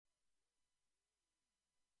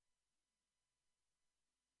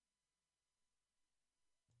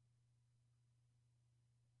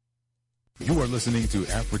You are listening to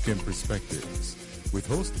African Perspectives with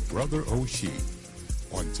host Brother Oshi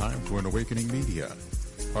on Time for an Awakening Media,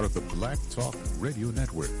 part of the Black Talk Radio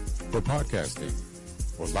Network. For podcasting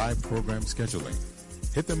or live program scheduling,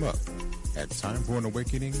 hit them up at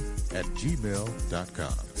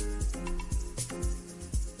timeforanawakening@gmail.com.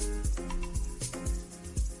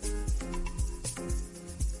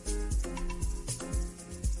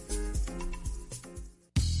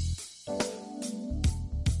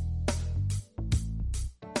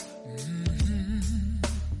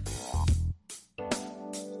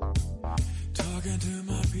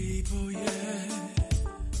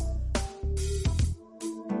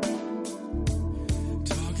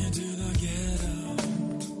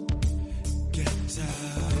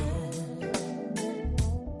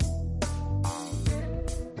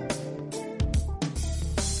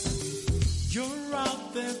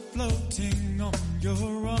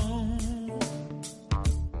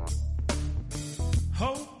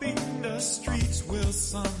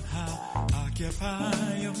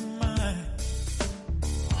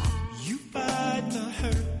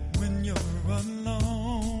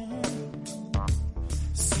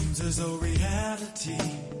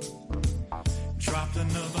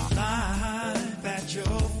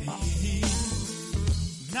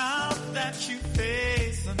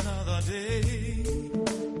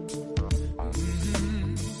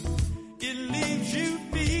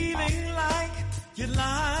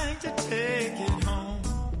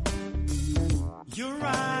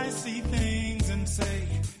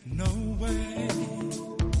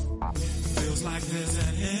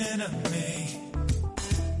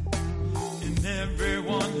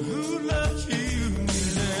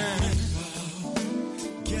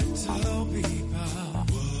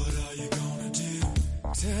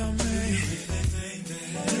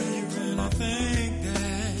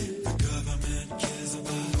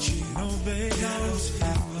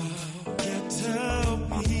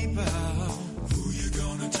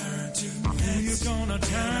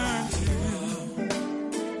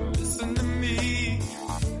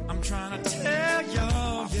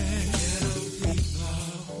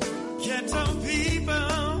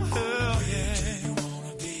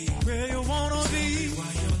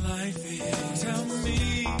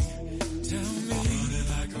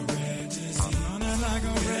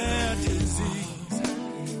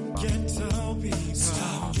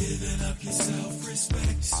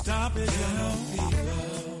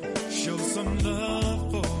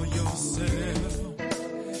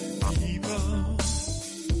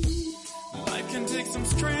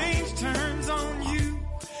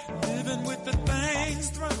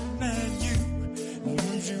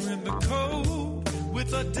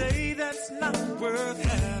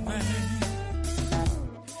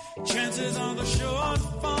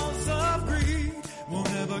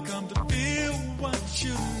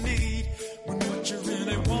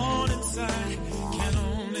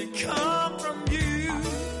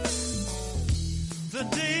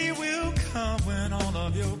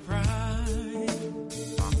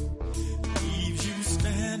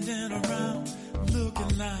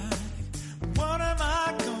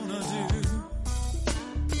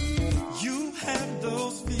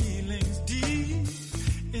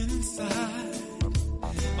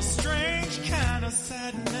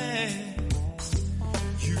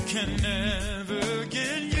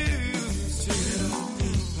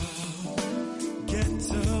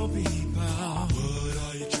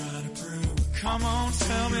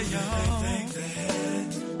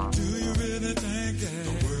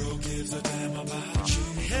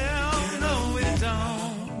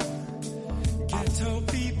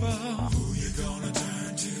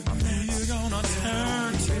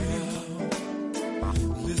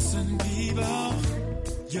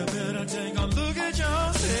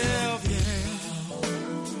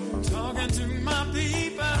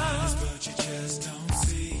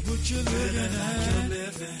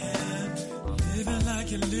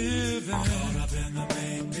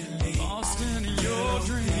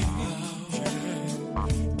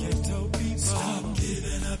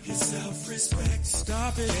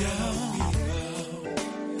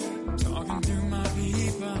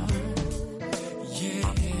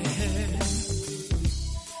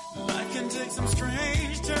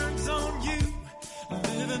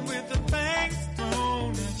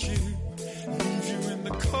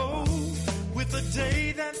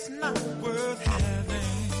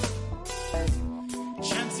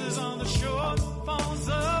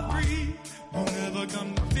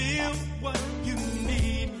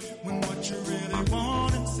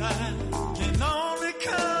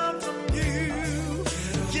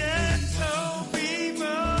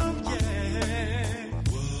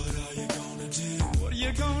 What are you gonna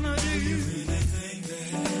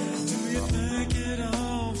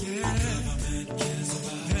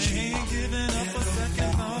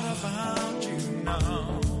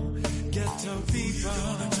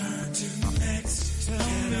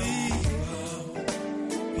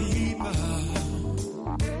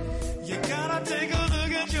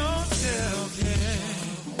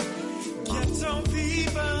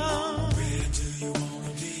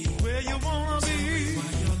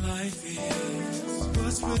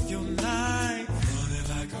your life. Running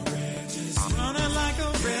like a red disease. Running like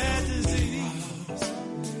a red disease.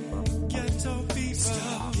 Ghetto people.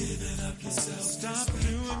 Stop giving up yourself. Stop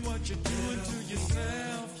doing what you're doing to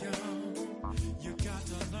yourself, yo. You got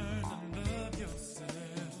to learn to love yourself.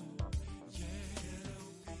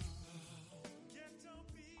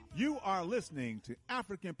 You are listening to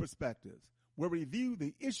African Perspectives, where we review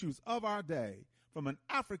the issues of our day from an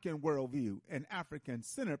African worldview and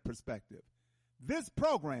African-centered perspective. This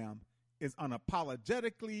program is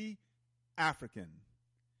unapologetically African.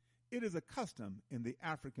 It is a custom in the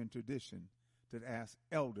African tradition to ask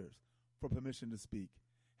elders for permission to speak,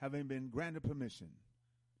 having been granted permission.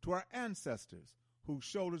 To our ancestors, whose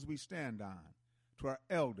shoulders we stand on, to our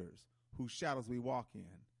elders, whose shadows we walk in,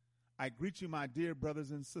 I greet you, my dear brothers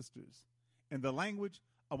and sisters, in the language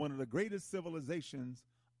of one of the greatest civilizations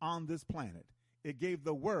on this planet. It gave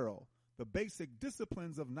the world the basic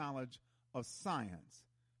disciplines of knowledge of science,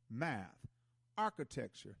 math,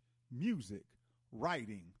 architecture, music,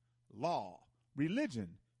 writing, law, religion,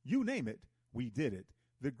 you name it, we did it.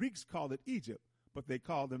 The Greeks called it Egypt, but they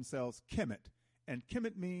called themselves Kemet, and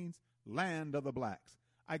Kemet means land of the blacks.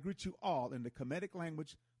 I greet you all in the Kemetic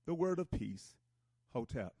language, the word of peace,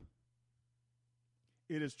 Hotep.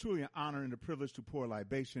 It is truly an honor and a privilege to pour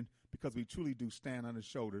libation because we truly do stand on the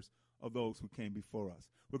shoulders of those who came before us.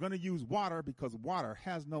 We're going to use water because water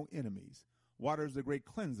has no enemies. Water is the great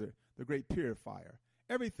cleanser, the great purifier.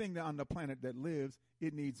 Everything on the planet that lives,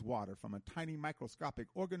 it needs water, from a tiny microscopic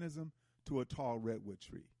organism to a tall redwood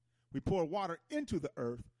tree. We pour water into the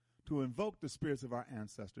earth to invoke the spirits of our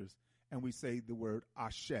ancestors, and we say the word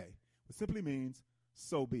Ashe, which simply means,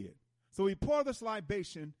 so be it. So we pour this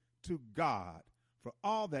libation to God for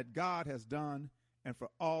all that God has done and for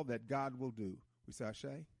all that God will do. We say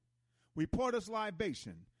Ashe. We pour this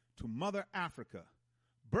libation to Mother Africa,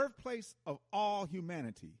 birthplace of all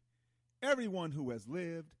humanity, everyone who has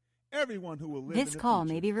lived, everyone who will live. This call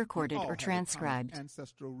may be recorded or transcribed.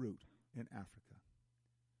 Ancestral root in Africa.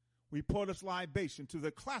 We pour this libation to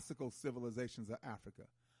the classical civilizations of Africa.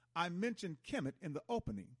 I mentioned Kemet in the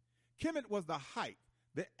opening. Kemet was the height,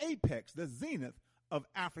 the apex, the zenith of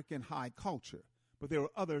African high culture. But there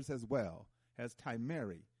were others as well, as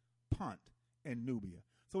Timeri, Punt, and Nubia.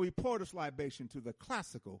 So we pour this libation to the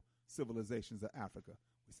classical civilizations of Africa.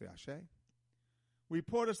 We say Ashe. We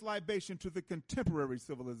pour this libation to the contemporary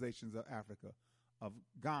civilizations of Africa, of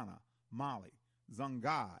Ghana, Mali,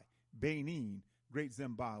 Songhai, Benin, Great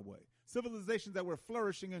Zimbabwe. Civilizations that were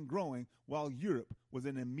flourishing and growing while Europe was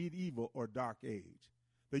in a medieval or dark age.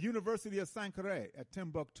 The University of Sankore at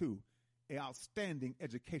Timbuktu, an outstanding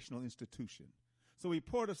educational institution. So we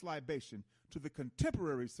pour this libation to the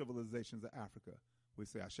contemporary civilizations of Africa. We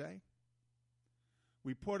say Ashe.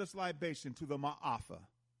 We pour this libation to the Ma'afa,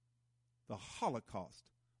 the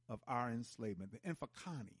Holocaust of our enslavement, the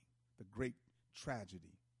Infakani, the great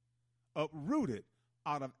tragedy, uprooted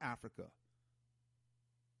out of Africa.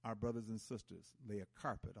 Our brothers and sisters lay a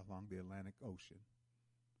carpet along the Atlantic Ocean.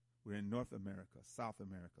 We're in North America, South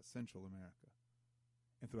America, Central America,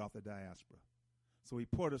 and throughout the diaspora. So we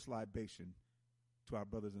pour this libation to our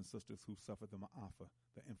brothers and sisters who suffered the Ma'afa,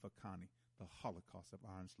 the Infakani, the Holocaust of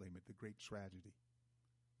our enslavement, the great tragedy.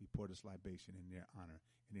 We pour this libation in their honor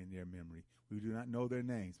and in their memory. We do not know their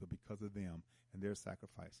names, but because of them and their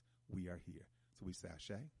sacrifice, we are here. So we say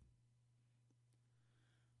Ashe.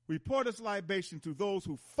 We pour this libation to those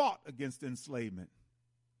who fought against enslavement.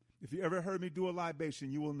 If you ever heard me do a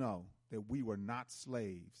libation, you will know that we were not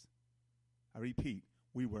slaves. I repeat,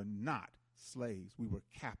 we were not slaves. We were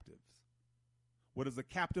captives. What does a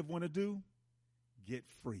captive want to do? Get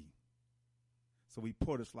free. So we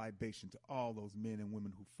pour this libation to all those men and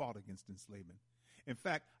women who fought against enslavement. In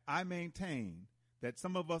fact, I maintain that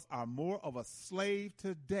some of us are more of a slave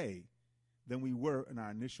today than we were in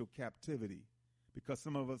our initial captivity, because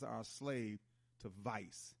some of us are a slave to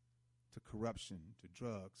vice, to corruption, to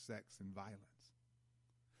drugs, sex, and violence.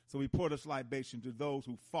 So we pour this libation to those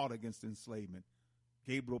who fought against enslavement.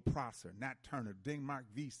 Gabriel Prosser, Nat Turner, Denmark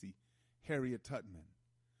Vesey, Harriet Tubman.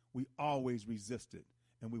 We always resisted,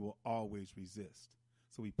 and we will always resist.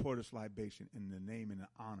 So we pour this libation in the name and the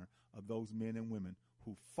honor of those men and women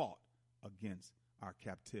who fought against our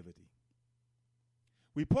captivity.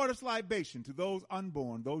 We pour this libation to those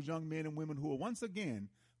unborn, those young men and women who will once again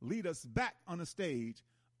lead us back on the stage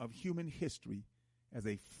of human history as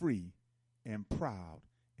a free and proud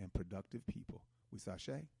and productive people. We say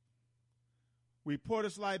Ashe. We pour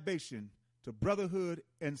this libation to brotherhood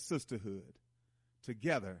and sisterhood,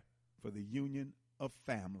 together for the union of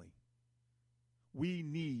family. We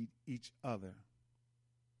need each other.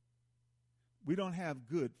 We don't have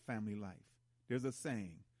good family life. There's a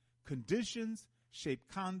saying, Conditions shape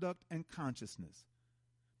conduct and consciousness.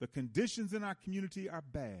 The conditions in our community are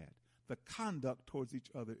bad. The conduct towards each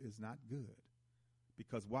other is not good.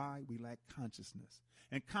 Because why? We lack consciousness.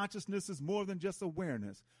 And consciousness is more than just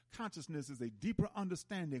awareness. Consciousness is a deeper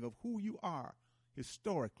understanding of who you are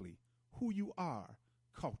historically, who you are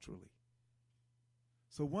culturally.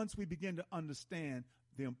 So once we begin to understand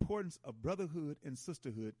the importance of brotherhood and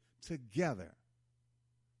sisterhood together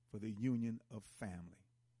for the union of family.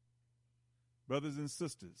 Brothers and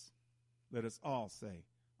sisters, let us all say,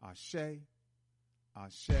 Ashe,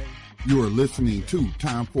 Ashe. You are listening to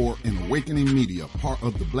Time for an Awakening Media, part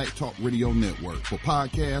of the Black Talk Radio Network. For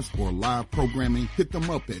podcasts or live programming, hit them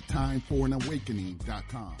up at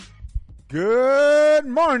timeforanawakening.com. Good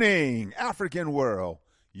morning, African world.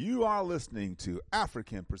 You are listening to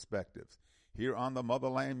African Perspectives here on the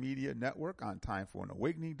Motherland Media Network on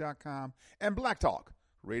timeforanawakening.com and Black Talk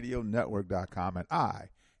Radio Network.com. And I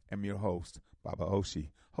am your host, Baba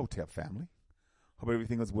Oshi. Hotep family. Hope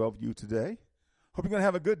everything is well with you today. Hope you're going to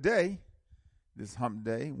have a good day. This hump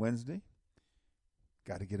day, Wednesday.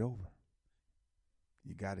 Got to get over.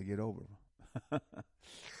 You got to get over.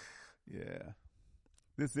 Yeah.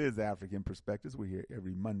 This is African Perspectives. We're here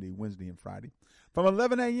every Monday, Wednesday, and Friday from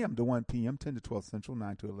 11 a.m. to 1 p.m., 10 to 12 Central,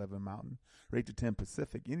 9 to 11 Mountain, 8 to 10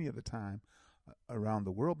 Pacific, any other time around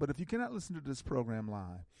the world. But if you cannot listen to this program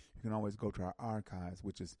live, you can always go to our archives,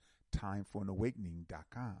 which is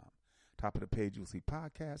timeforanawakening.com. Top of the page, you'll see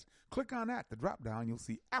podcasts. Click on that. The drop down, you'll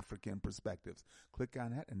see African Perspectives. Click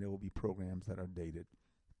on that, and there will be programs that are dated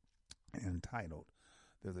and titled.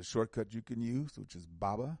 There's a shortcut you can use, which is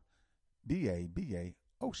Baba, B-A-B-A,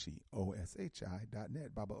 Oshi,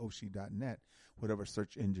 O-S-H-I.net, BabaOshi.net, whatever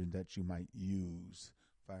search engine that you might use,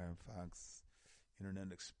 Firefox,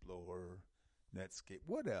 Internet Explorer, Netscape,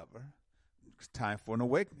 whatever. It's time for an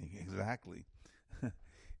awakening, exactly.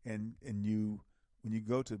 and you, when you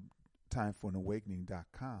go to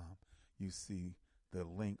timeforanawakening.com, you see the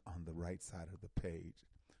link on the right side of the page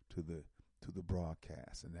to the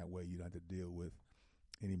broadcast, and that way you don't have to deal with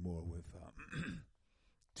anymore with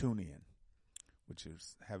TuneIn, which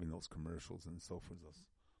is having those commercials and so forth, those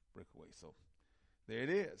breakaways. So there it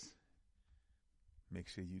is. Make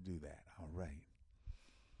sure you do that. All right.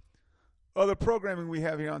 Other programming we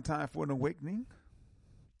have here on Time for an Awakening.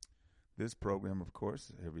 This program, of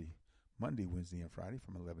course, every Monday, Wednesday, and Friday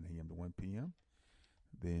from 11 a.m. to 1 p.m.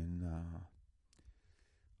 Then,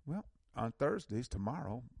 on Thursdays,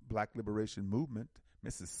 tomorrow, Black Liberation Movement,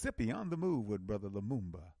 Mississippi on the Move with Brother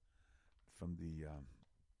Lumumba from the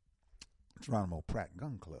Geronimo Pratt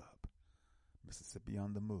Gun Club, Mississippi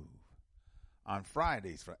on the Move. On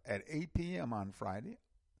Fridays, at 8 p.m. on Friday.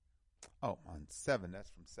 Oh, on 7,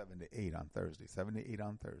 that's from 7 to 8 on Thursday. 7 to 8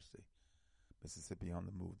 on Thursday. Mississippi on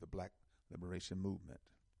the Move, the Black Liberation Movement.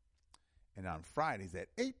 And on Fridays at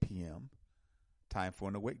 8 p.m., Time for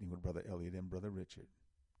an Awakening with Brother Elliot and Brother Richard.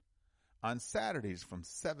 On Saturdays from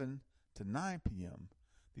 7 to 9 p.m.,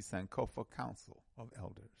 the Sankofa Council of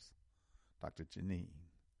Elders, Dr. Janine.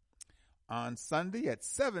 On Sunday at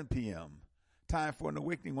 7 p.m., Time for an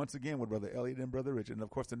Awakening once again with Brother Elliot and Brother Richard. And, of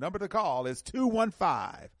course, the number to call is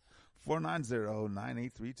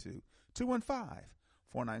 215-490-9832.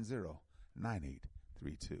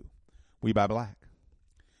 215-490-9832. We Buy Black.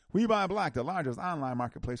 We Buy Black, the largest online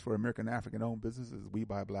marketplace for American African-owned businesses,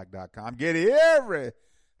 WeBuyBlack.com. Get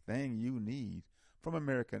everything you need from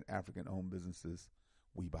American African-owned businesses,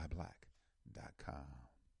 WeBuyBlack.com.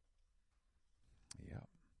 Yep.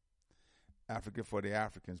 Africa for the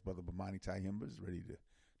Africans, Brother Bomani Tyehimba is ready to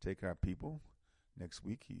take our people. Next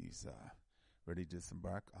week, he's ready to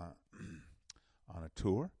disembark on a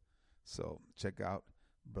tour. So check out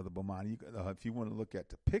Brother Bomani. If you want to look at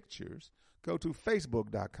the pictures, go to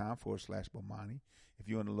Facebook.com/Bomani. If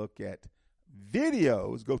you want to look at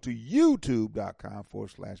videos, go to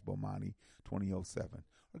YouTube.com/Bomani2007.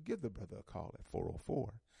 Or give the brother a call at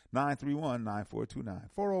 404-931-9429.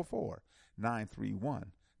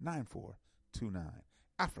 404-931-9429.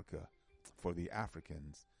 Africa for the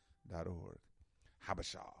Africans.org.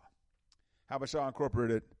 Habesha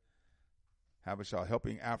Incorporated. Habesha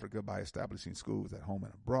helping Africa by establishing schools at home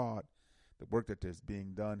and abroad. The work that is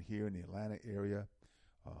being done here in the Atlanta area.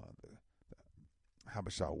 The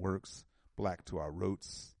Habesha Works, Black to Our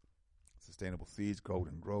Roots, Sustainable Seeds,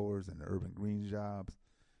 Golden Growers, and the Urban Green Jobs.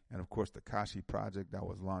 And, of course, the Kashi Project that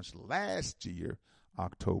was launched last year,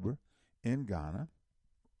 October, in Ghana.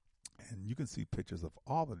 And you can see pictures of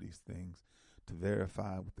all of these things to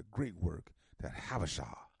verify with the great work that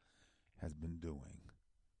Habesha has been doing.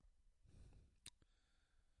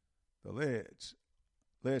 The LEDGE.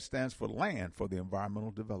 LEDGE stands for Land for the Environmental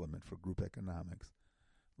Development for Group Economics.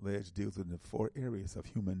 Ledge deals with the 4 areas of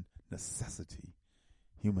human necessity,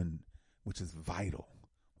 which is vital,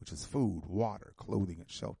 which is food, water, clothing, and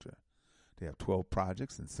shelter. They have 12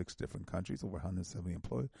 projects in 6 different countries, over 170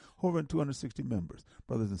 employees, over 260 members.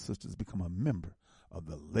 Brothers and sisters, become a member of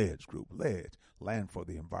the Ledge Group. Ledge, Land for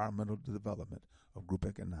the Environmental Development of Group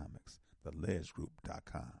Economics,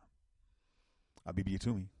 theledgegroup.com. Bibi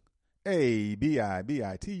Atumi,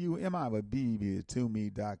 ABIBITUMI, but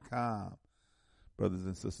BBAtumi.com. Brothers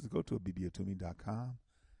and sisters, go to BBAtumi.com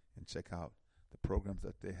and check out the programs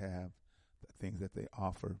that they have, the things that they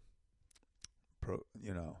offer.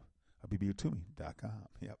 BBAtumi.com.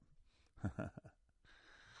 Yep.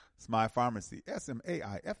 Smile Pharmacy,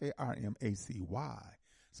 SMAIFARMACY.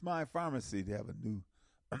 Smile Pharmacy, they have a new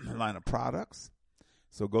line of products.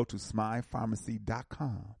 So go to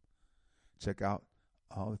smilepharmacy.com. Check out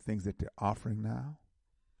all the things that they're offering now.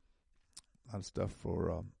 A lot of stuff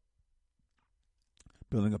for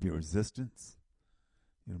building up your resistance,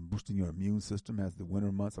 boosting your immune system as the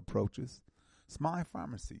winter months approaches. Smile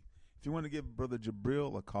Pharmacy. If you want to give Brother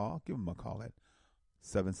Jabril a call, give him a call at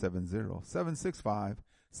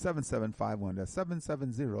 770-765-7751. That's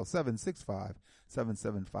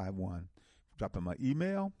 770-765-7751. Drop him an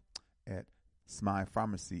email at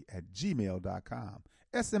smilepharmacy@gmail.com.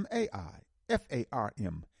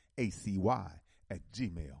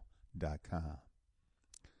 SMAIFARMACY@gmail.com.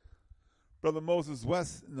 Brother Moses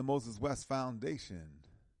West and the Moses West Foundation.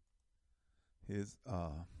 His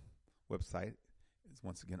website is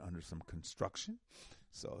once again under some construction,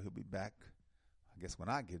 so he'll be back, I guess, when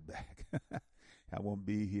I get back. I won't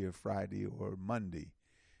be here Friday or Monday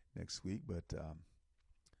next week, but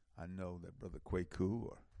I know that Brother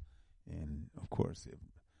Kwaku, and of course, if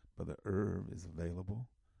Brother Irv is available.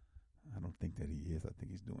 I don't think that he is. I think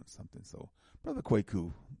he's doing something. So Brother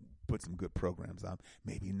Kwaku put some good programs on.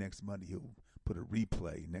 Maybe next Monday he'll put a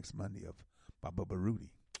replay next Monday of Baba Baruti.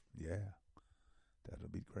 Yeah, that'll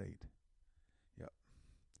be great. Yep.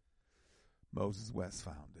 Moses West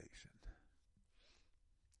Foundation.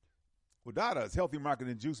 Wadada's Healthy Market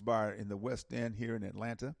and Juice Bar in the West End here in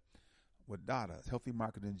Atlanta. Wadada's Healthy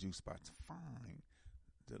Market and Juice Bar. It's fine,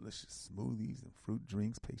 delicious smoothies and fruit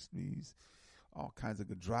drinks, pastries, all kinds of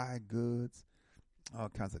good dry goods, all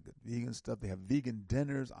kinds of good vegan stuff. They have vegan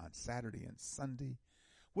dinners on Saturday and Sunday.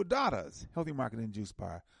 Wadada's Healthy Market and Juice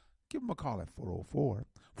Bar. Give them a call at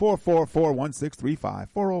 404-444-1635,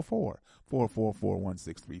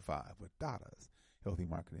 404-444-1635. Wadada's Healthy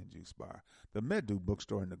Market and Juice Bar. The Medu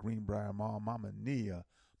Bookstore in the Greenbrier Mall. Mama Nia,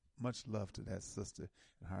 much love to that sister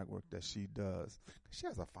and hard work that she does. She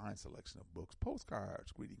has a fine selection of books,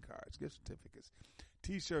 postcards, greeting cards, gift certificates,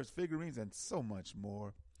 T-shirts, figurines, and so much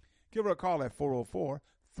more. Give her a call at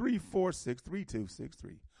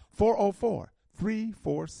 404-346-3263.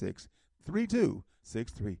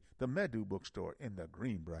 404-346-3263. The Medu Bookstore in the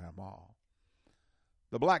Greenbrier Mall.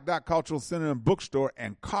 The Black Dot Cultural Center and Bookstore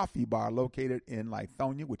and Coffee Bar located in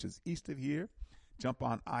Lithonia, which is east of here. Jump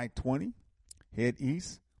on I-20, head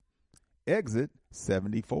east, exit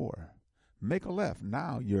 74. Make a left.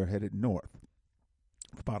 Now you're headed north.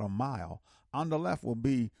 For about a mile. On the left will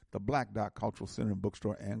be the Black Dot Cultural Center and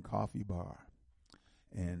Bookstore and Coffee Bar.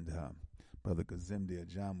 And Brother Kazimdi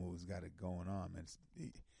Ajamu has got it going on. And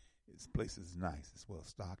his place is nice. It's well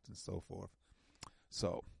stocked and so forth.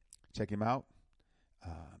 So check him out.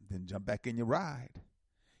 Then jump back in your ride.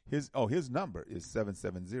 His number is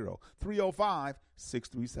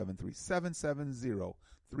 770-305-6373.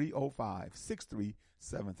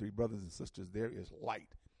 770-305-6373. Brothers and sisters, there is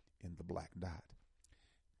light in the Black Dot.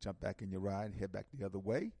 Jump back in your ride and head back the other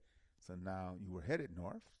way. So now you were headed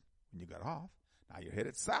north when you got off. Now you're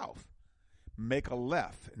headed south. Make a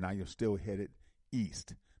left. Now you're still headed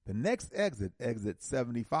east. The next exit, exit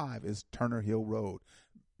 75, is Turner Hill Road.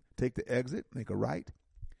 Take the exit, make a right.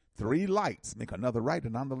 3 lights, make another right,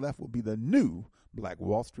 and on the left will be the new Black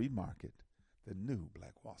Wall Street Market. The new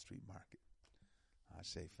Black Wall Street Market.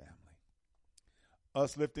 Ashe family.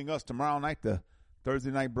 Us Lifting Us tomorrow night, the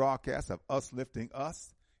Thursday night broadcast of Us Lifting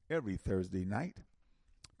Us every Thursday night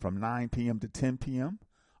from 9 p.m. to 10 p.m.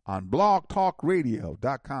 on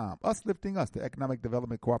blogtalkradio.com. Us Lifting Us, the Economic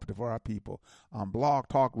Development Cooperative for our people, on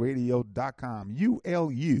blogtalkradio.com.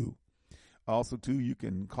 ULU. Also, too, you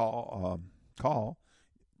can call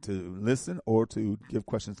to listen or to give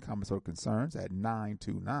questions, comments, or concerns at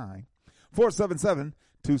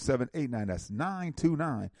 929-477-2789. That's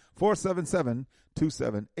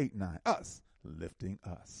 929-477-2789. Us Lifting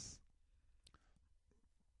Us.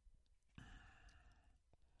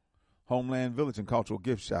 Homeland Village and Cultural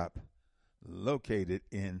Gift Shop located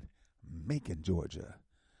in Macon, Georgia.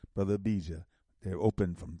 Brother Abijah. They're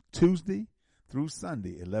open from Tuesday through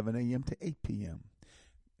Sunday, 11 a.m. to 8 p.m.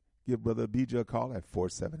 Give Brother Abijah a call at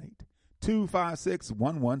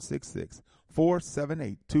 478-256-1166,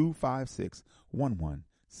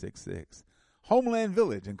 478-256-1166. Homeland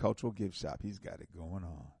Village and Cultural Gift Shop. He's got it going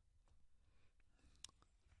on.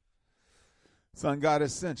 Sun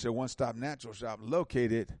Goddess Cinch, one-stop natural shop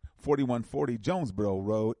located 4140 Jonesboro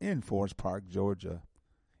Road in Forest Park, Georgia.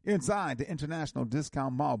 Inside the International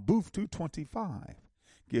Discount Mall, booth 225.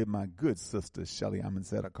 Give my good sister Shelly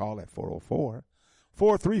Amonset a call at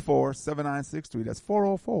 404-434-7963. That's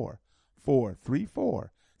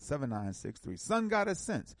 404-434-7963. Sun Goddess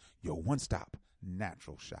Sense, your one-stop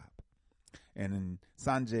natural shop. And in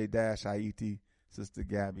Sanjay-Haiti, Sister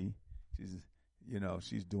Gabby,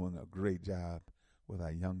 she's doing a great job with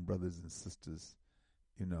our young brothers and sisters,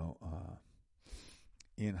 in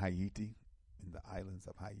Haiti, in the islands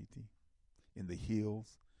of Haiti, in the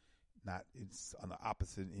hills. It's on the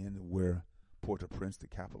opposite end of where Port-au-Prince, the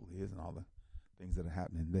capital, is, and all the things that are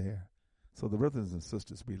happening there. So the brothers and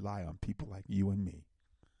sisters rely on people like you and me.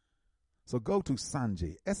 So go to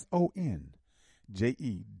Sanjay,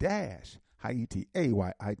 SONJE-Haiti,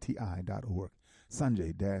 AYITI.org,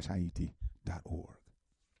 Sanjay-Haiti.org.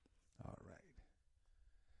 All right.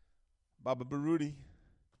 Baba Baruti,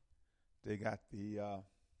 they got the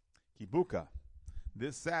Kibuka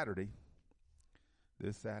this Saturday,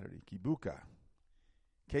 Kibuka,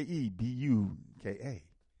 Kebuka.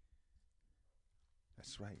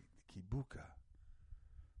 That's right, Kibuka.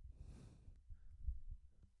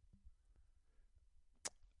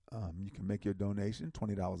 You can make your donation,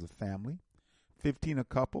 $20 a family, $15 a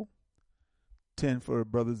couple, $10 for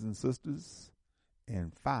brothers and sisters,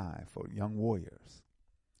 and $5 for young warriors.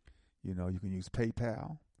 You can use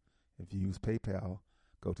PayPal. If you use PayPal,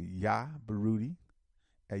 go to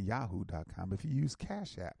yabaruti@yahoo.com. If you use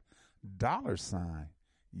Cash App, $,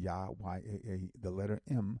 YAA, the letter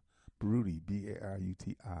M, Baruti,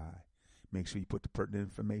 BARUTI. Make sure you put the pertinent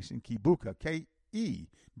information. Kibuka,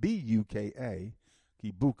 KEBUKA,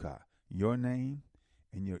 Kibuka, your name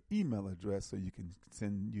and your email address so you can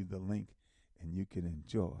send you the link and you can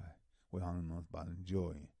enjoy. Well, I don't know about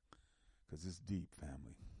enjoying because it's deep,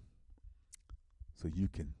 family. So you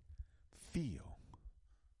can feel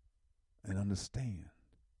and understand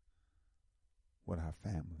what our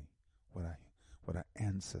family, what our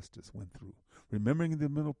ancestors went through. Remembering the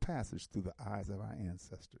middle passage through the eyes of our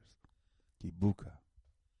ancestors. Kibuka.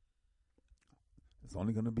 It's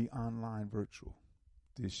only going to be online virtual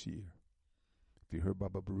this year. If you heard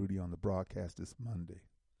Baba Baruti on the broadcast this Monday.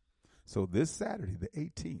 So this Saturday, the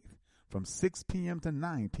 18th, from 6 p.m. to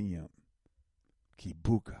 9 p.m.,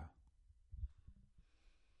 Kibuka.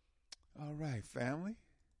 All right, family.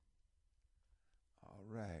 All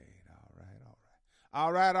right.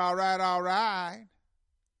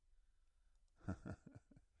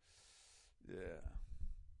 Yeah.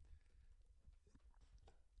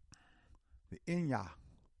 The Inya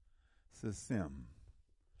system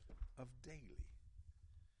of daily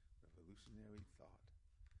revolutionary thought.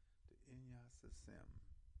 The Inya system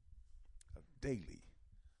of daily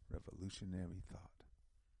revolutionary thought.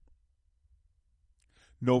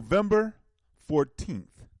 November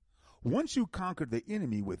 14th. Once you conquer the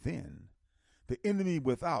enemy within, the enemy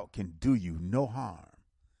without can do you no harm.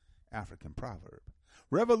 African proverb.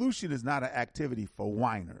 Revolution is not an activity for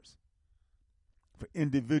whiners, for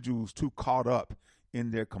individuals too caught up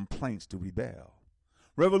in their complaints to rebel.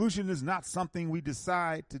 Revolution is not something we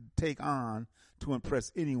decide to take on to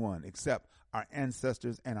impress anyone except our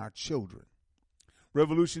ancestors and our children.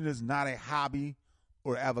 Revolution is not a hobby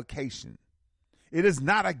or avocation. It is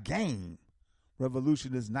not a game.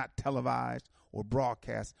 Revolution is not televised or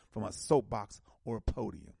broadcast from a soapbox or a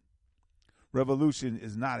podium. Revolution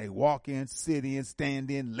is not a walk-in, sit-in,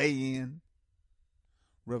 stand-in, lay-in.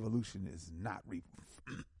 Revolution is not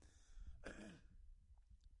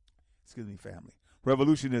excuse me, family.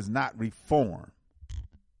 Revolution is not reform.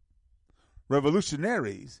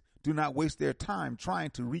 Revolutionaries do not waste their time trying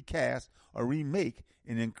to recast or remake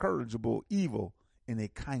an incorrigible evil in a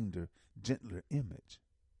kinder, gentler image.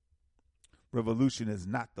 Revolution is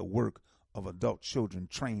not the work of adult children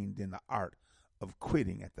trained in the art of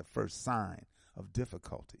quitting at the first sign of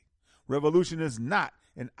difficulty. Revolution is not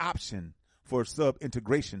an option for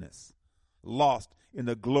sub-integrationists lost in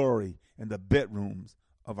the glory and the bedrooms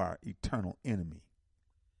of our eternal enemy.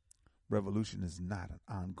 Revolution is not an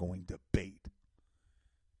ongoing debate.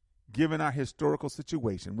 Given our historical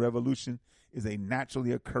situation, revolution is a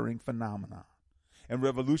naturally occurring phenomenon. And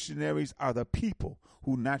revolutionaries are the people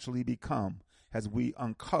who naturally become as we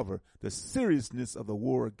uncover the seriousness of the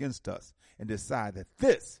war against us and decide that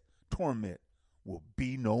this torment will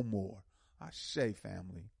be no more. Ashe,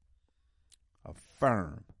 family.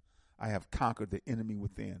 Affirm, I have conquered the enemy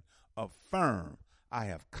within. Affirm, I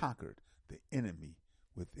have conquered the enemy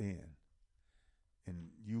within. And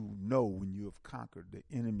you know when you have conquered the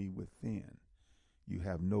enemy within, you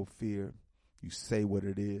have no fear. You say what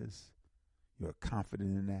it is. You're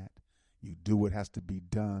confident in that. You do what has to be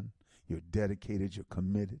done. You're dedicated. You're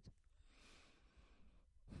committed.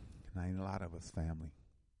 And ain't a lot of us, family.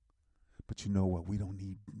 But you know what? We don't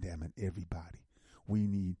need, damn it, everybody. We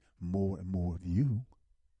need more and more of you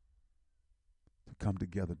to come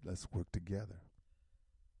together. Let's work together.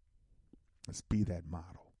 Let's be that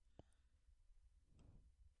model.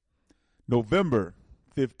 November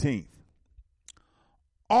 15th.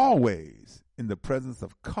 Always in the presence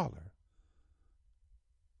of color,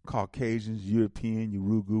 Caucasians, European,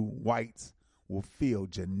 Urugu, whites will feel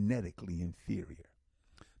genetically inferior.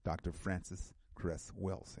 Dr. Francis Cress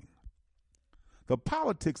Welsing. The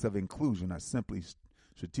politics of inclusion are simply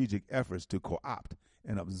strategic efforts to co-opt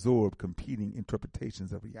and absorb competing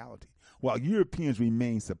interpretations of reality, while Europeans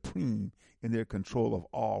remain supreme in their control of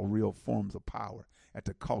all real forms of power at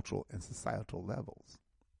the cultural and societal levels.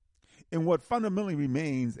 In what fundamentally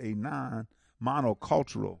remains a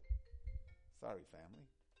non-monocultural, sorry family,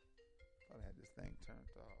 thought I had this thing turned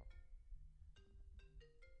off.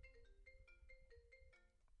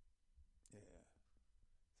 Yeah,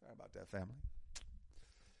 sorry about that, family.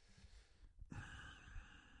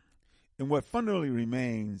 In what fundamentally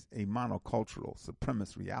remains a monocultural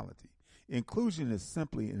supremacist reality, inclusion is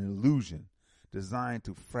simply an illusion designed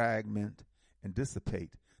to fragment and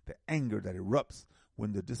dissipate the anger that erupts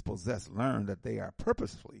when the dispossessed learn that they are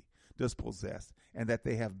purposefully dispossessed and that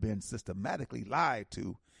they have been systematically lied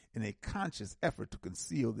to in a conscious effort to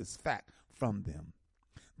conceal this fact from them.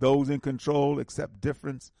 Those in control accept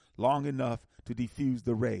difference long enough to diffuse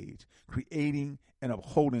the rage, creating and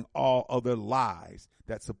upholding all other lies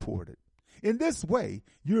that support it. In this way,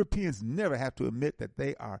 Europeans never have to admit that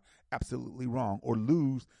they are absolutely wrong or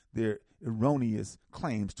lose their erroneous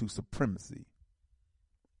claims to supremacy.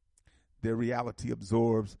 Their reality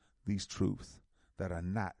absorbs these truths that are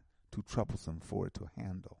not too troublesome for it to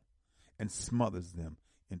handle and smothers them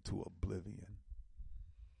into oblivion.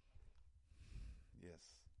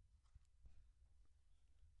 Yes.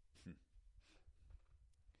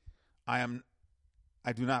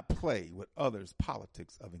 I do not play with others'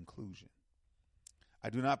 politics of inclusion. I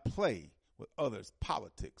do not play with others'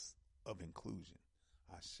 politics of inclusion.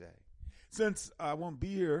 Ashe. Since I won't be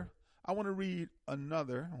here, I want to read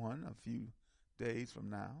another one a few days from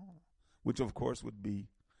now, which of course would be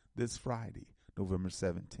this Friday, November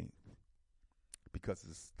 17th, because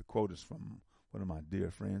the quote is from one of my dear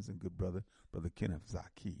friends and good brother, Brother Kenneth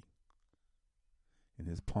Zaki, in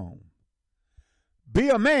his poem. Be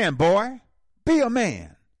a man, boy. Be a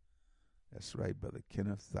man. That's right, Brother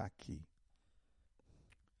Kenneth Zaki.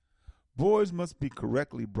 Boys must be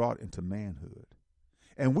correctly brought into manhood.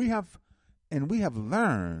 And we have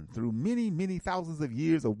learned through many, many thousands of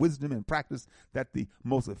years of wisdom and practice that the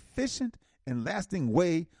most efficient and lasting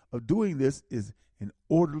way of doing this is in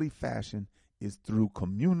orderly fashion is through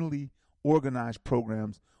communally organized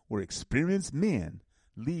programs where experienced men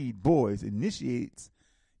lead boys, initiates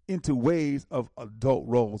into ways of adult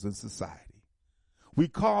roles in society. We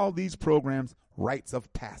call these programs rites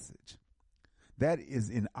of passage. That is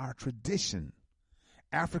in our tradition.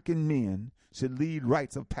 African men should lead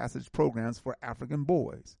rites of passage programs for African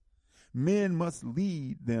boys. Men must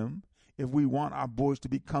lead them if we want our boys to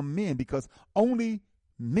become men, because only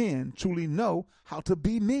men truly know how to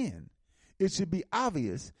be men. It should be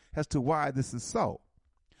obvious as to why this is so.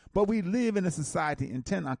 But we live in a society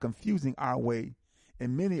intent on confusing our way,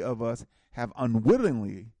 and many of us have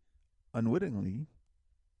unwittingly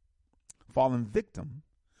fallen victim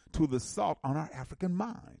to the assault on our African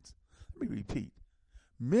minds. Let me repeat.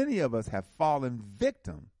 Many of us have fallen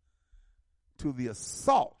victim to the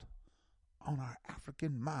assault on our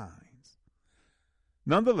African minds.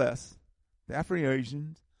 Nonetheless, the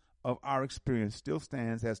affirmation of our experience still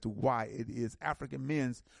stands as to why it is African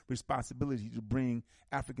men's responsibility to bring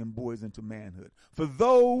African boys into manhood. For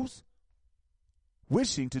those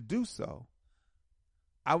wishing to do so,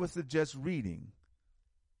 I would suggest reading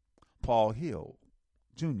Paul Hill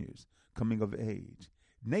Jr.'s Coming of Age,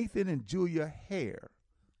 Nathan and Julia Hare,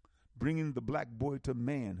 Bringing the Black Boy to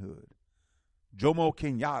Manhood, Jomo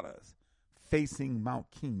Kenyatta's Facing Mount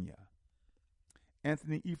Kenya,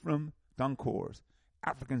 Anthony Ephraim Duncor's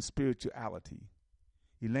African Spirituality,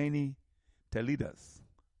 Eleni Telida's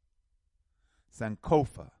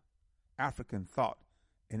Sankofa, African Thought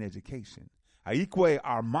and Education, Aikwe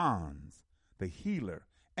Armand's The Healer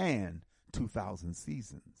and 2000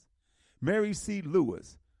 Seasons, Mary C.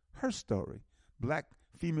 Lewis, her story, Black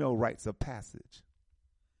Female Rites of Passage.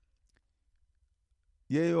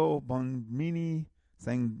 Yeo Bonmini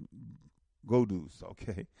Sangodus,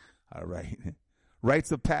 okay, all right.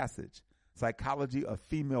 Rites of Passage, Psychology of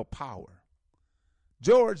Female Power.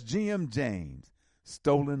 George G.M. James,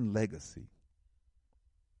 Stolen Legacy.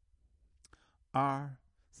 R.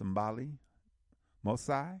 Sambali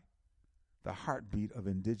Mosai, The Heartbeat of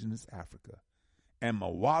Indigenous Africa. And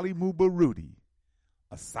Mawali Mubarudi,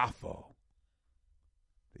 Asafo,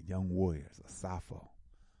 The Young Warriors, Asafo,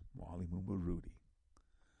 Mawali Mubarudi.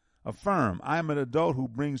 Affirm, I am an adult who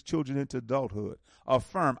brings children into adulthood.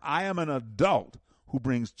 Affirm, I am an adult who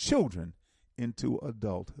brings children into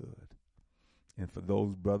adulthood. And for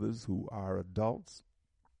those brothers who are adults,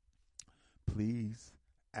 please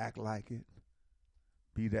act like it.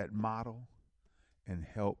 Be that model and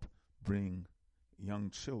help bring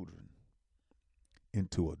young children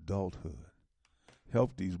into adulthood.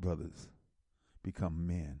 Help these brothers become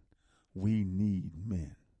men. We need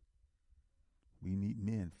men. We need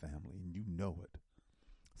men, family, and you know it.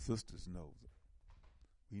 Sisters know it.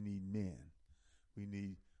 We need men.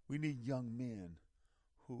 We need young men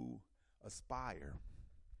who aspire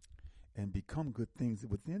and become good things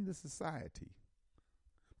within the society.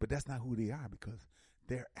 But that's not who they are, because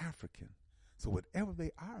they're African. So whatever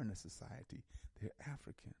they are in the society, they're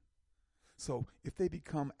African. So if they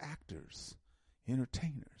become actors,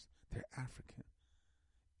 entertainers, they're African.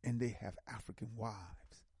 And they have African wives.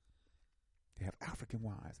 They have African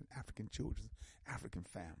wives and African children, African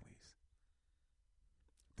families.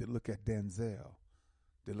 They look at Denzel.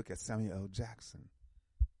 They look at Samuel L. Jackson.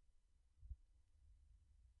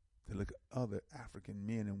 They look at other African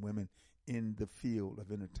men and women in the field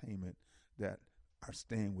of entertainment that are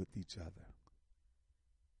staying with each other.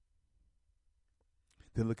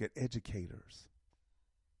 They look at educators.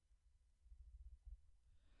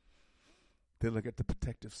 They look at the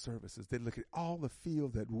protective services. They look at all the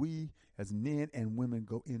fields that we as men and women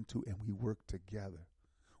go into, and we work together.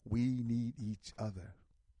 We need each other.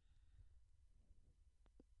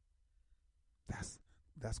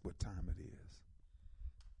 That's what time it is.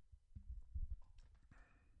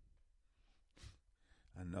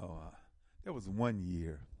 I know there was one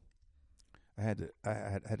year I had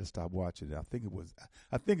to stop watching it. I think it was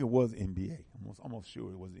NBA. Almost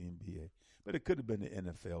sure it was the NBA, but it could have been the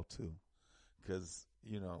NFL too, because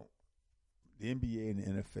the NBA and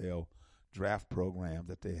the NFL draft programs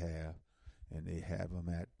that they have, and they have them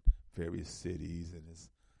at various cities, and it's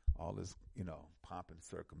all this pomp and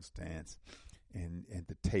circumstance, and at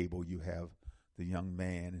the table you have the young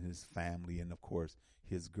man and his family, and of course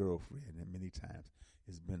his girlfriend, and many times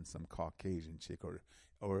it's been some Caucasian chick, or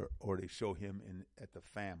they show him at the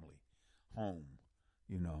family home,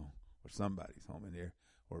 or somebody's home in there,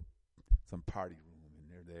 or some party room, and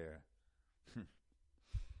they're there.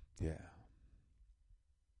 Yeah.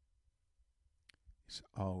 It should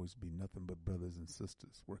always be nothing but brothers and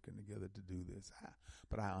sisters working together to do this.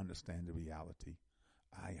 But I understand the reality.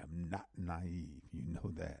 I am not naive. You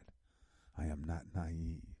know that. I am not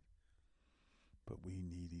naive. But we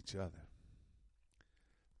need each other.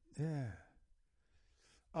 Yeah.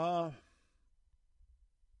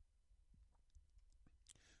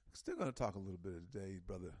 Still going to talk a little bit today,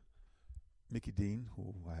 Brother Mickey Dean,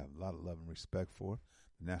 who I have a lot of love and respect for,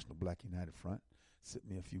 the National Black United Front, sent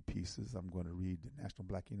me a few pieces. I'm going to read the National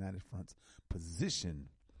Black United Front's position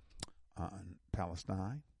on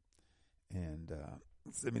Palestine. And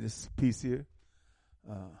sent me this piece here.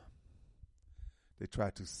 They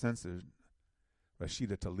tried to censor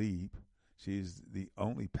Rashida Tlaib. She's the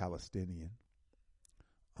only Palestinian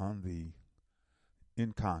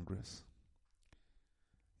in Congress.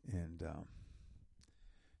 And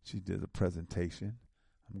she did a presentation.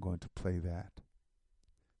 I'm going to play that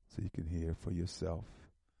so you can hear for yourself.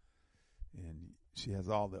 And she has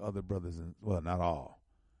all the other brothers, well, not all.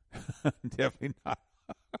 Definitely not.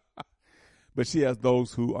 But she has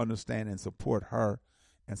those who understand and support her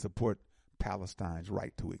and support Palestine's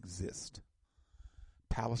right to exist.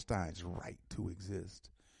 Palestine's right to exist.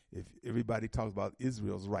 If everybody talks about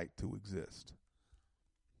Israel's right to exist.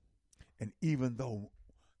 And even though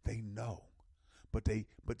they know, but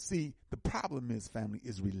see, the problem is, family,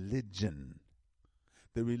 is religion.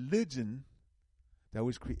 The religion that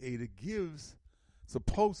was created gives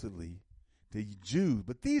supposedly the Jews,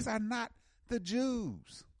 but these are not the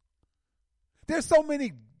Jews. There's so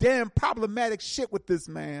many damn problematic shit with this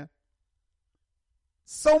man.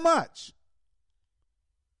 So much.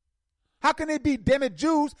 How can they be, damn it,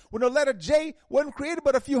 Jews when the letter J wasn't created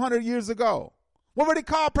but a few hundred years ago? What were they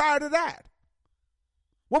called prior to that?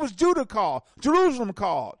 What was Judah called? Jerusalem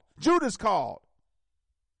called? Judas called.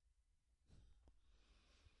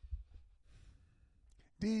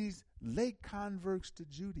 These late converts to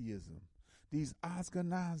Judaism, these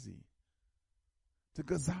Ashkenazi, to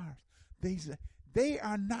Khazars, they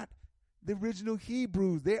are not the original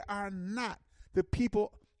Hebrews. They are not the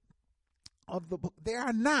people of the book. They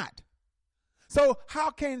are not. So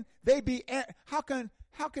how can they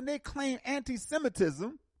claim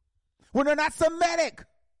anti-Semitism when they're not Semitic?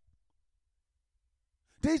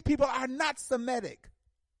 These people are not Semitic.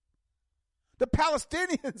 The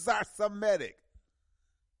Palestinians are Semitic.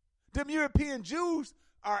 Them European Jews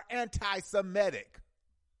are anti-Semitic.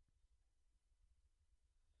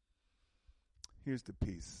 Here's the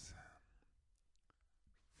piece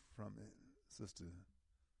from Sister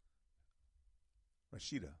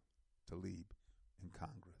Rashida Tlaib in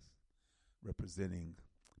Congress, representing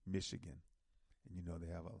Michigan. And you know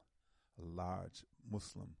they have a large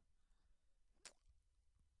Muslim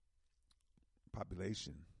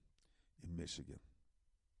population in Michigan.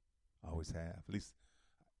 Always have. At least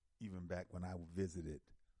even back when I visited.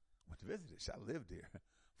 I lived there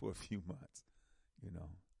for a few months, you know.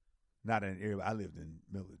 Not in an area. I lived in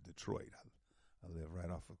middle of Detroit. I live right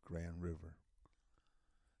off of Grand River.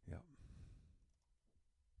 Yep.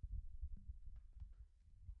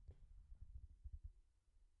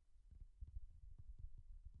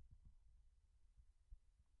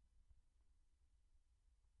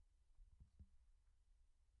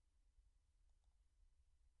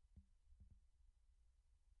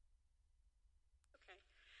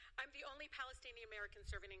 I'm the only Palestinian American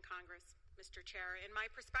serving in Congress, Mr. Chair, and my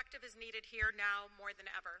perspective is needed here now more than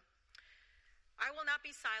ever. I will not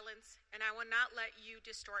be silenced, and I will not let you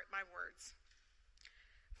distort my words.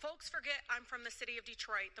 Folks forget I'm from the city of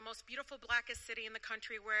Detroit, the most beautiful, blackest city in the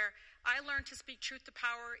country, where I learned to speak truth to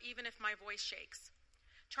power even if my voice shakes.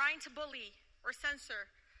 Trying to bully or censor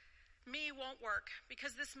me won't work,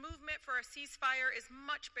 because this movement for a ceasefire is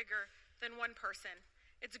much bigger than one person.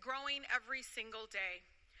 It's growing every single day.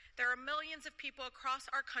 There are millions of people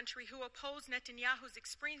across our country who oppose Netanyahu's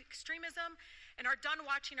extremism and are done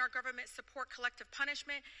watching our government support collective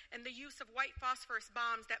punishment and the use of white phosphorus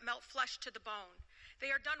bombs that melt flesh to the bone.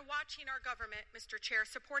 They are done watching our government, Mr. Chair,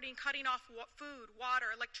 supporting cutting off food,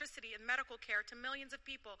 water, electricity, and medical care to millions of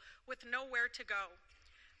people with nowhere to go.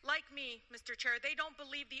 Like me, Mr. Chair, they don't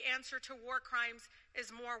believe the answer to war crimes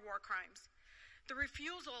is more war crimes. The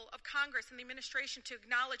refusal of Congress and the administration to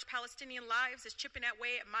acknowledge Palestinian lives is chipping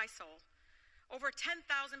away at my soul. Over 10,000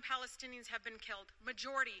 Palestinians have been killed.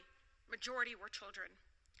 Majority were children.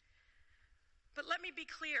 But let me be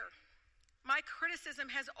clear. My criticism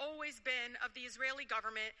has always been of the Israeli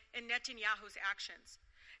government and Netanyahu's actions.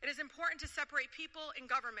 It is important to separate people and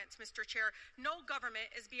governments, Mr. Chair. No government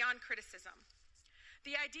is beyond criticism.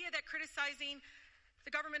 The idea that criticizing the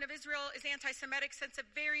government of Israel is anti-Semitic sets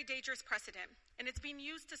a very dangerous precedent, and it's being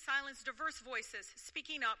used to silence diverse voices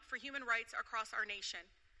speaking up for human rights across our nation.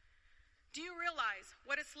 Do you realize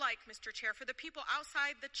what it's like, Mr. Chair, for the people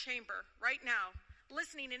outside the chamber right now,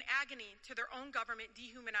 listening in agony to their own government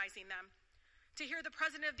dehumanizing them? To hear the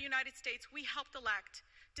President of the United States we helped elect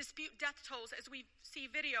dispute death tolls as we see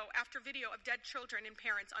video after video of dead children and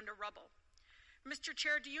parents under rubble? Mr.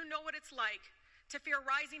 Chair, do you know what it's like to fear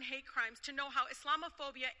rising hate crimes, to know how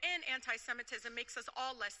Islamophobia and anti-Semitism makes us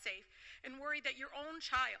all less safe, and worry that your own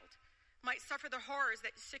child might suffer the horrors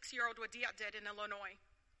that 6-year-old Wadia did in Illinois?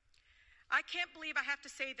 I can't believe I have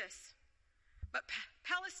to say this, but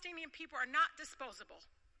Palestinian people are not disposable.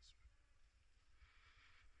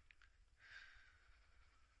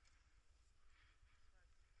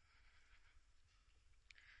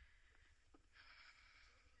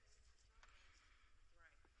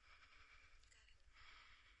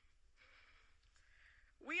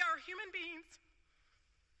 We are human beings,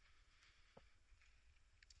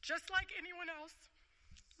 just like anyone else.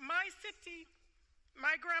 My city,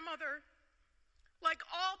 my grandmother, like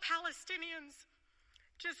all Palestinians,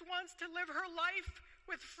 just wants to live her life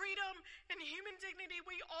with freedom and human dignity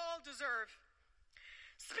we all deserve.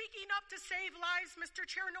 Speaking up to save lives, Mr.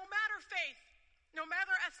 Chair, no matter faith, no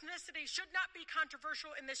matter ethnicity, should not be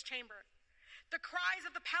controversial in this chamber. The cries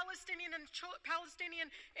of the Palestinian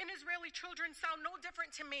and Israeli children sound no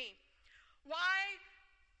different to me. Why?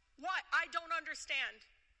 What I don't understand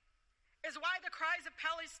is why the cries of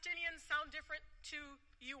Palestinians sound different to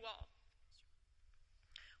you all.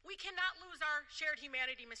 We cannot lose our shared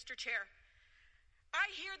humanity, Mr. Chair. I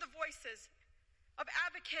hear the voices of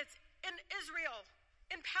advocates in Israel,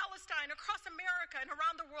 in Palestine, across America, and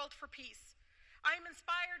around the world for peace. I am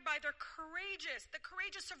inspired by the courageous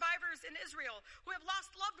survivors in Israel who have lost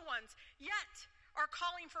loved ones, yet are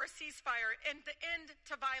calling for a ceasefire and the end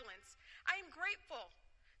to violence. I am grateful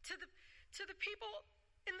to the people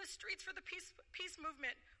in the streets for the peace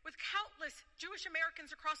movement, with countless Jewish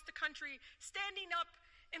Americans across the country standing up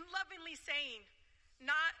and lovingly saying,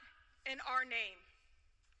 "Not in our name."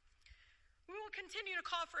 We will continue to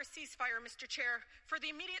call for a ceasefire, Mr. Chair, for the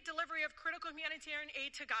immediate delivery of critical humanitarian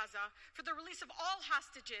aid to Gaza, for the release of all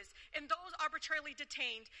hostages and those arbitrarily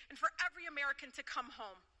detained, and for every American to come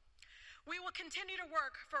home. We will continue to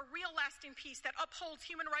work for a real lasting peace that upholds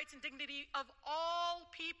human rights and dignity of all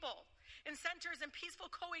people and centers in peaceful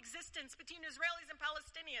coexistence between Israelis and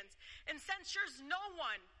Palestinians, and censures no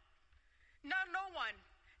one,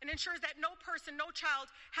 and ensures that no person, no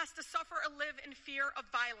child has to suffer or live in fear of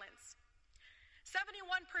violence.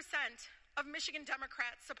 71% of Michigan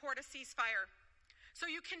Democrats support a ceasefire. So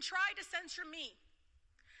you can try to censure me,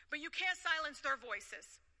 but you can't silence their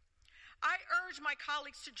voices. I urge my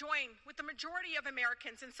colleagues to join with the majority of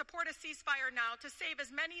Americans and support a ceasefire now to save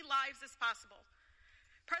as many lives as possible.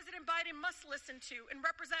 President Biden must listen to and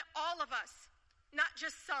represent all of us, not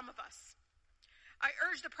just some of us. I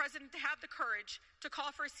urge the president to have the courage to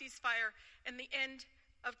call for a ceasefire and the end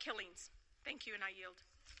of killings. Thank you, and I yield.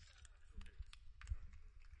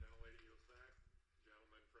 Gentlelady yields back.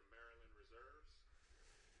 Gentleman from Maryland reserves.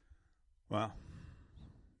 Well,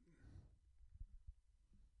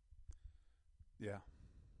 yeah.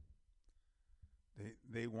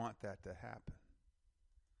 They want that to happen,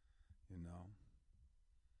 you know.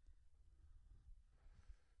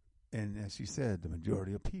 And as she said, the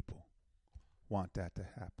majority of people want that to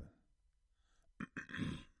happen.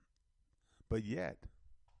 But yet,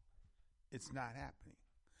 it's not happening.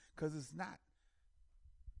 Because it's not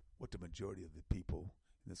what the majority of the people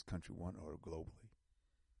in this country want or globally.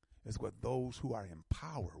 It's what those who are in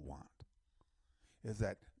power want. Is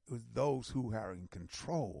that it's those who are in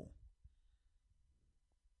control.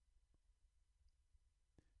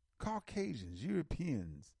 Caucasians,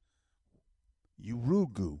 Europeans,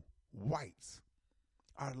 Urugu, whites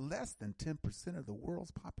are less than 10% of the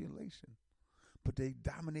world's population, but they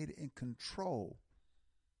dominate and control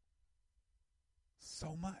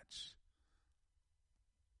so much.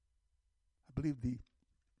 I believe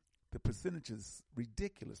the percentage is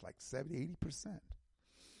ridiculous, like 70, 80%.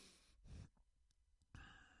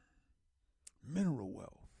 Mineral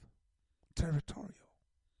wealth, territorial,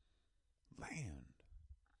 land.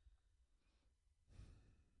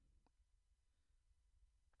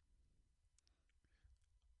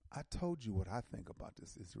 I told you what I think about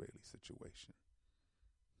this Israeli situation.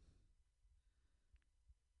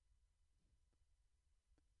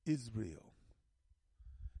 Israel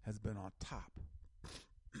has been on top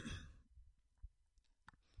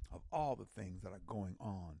of all the things that are going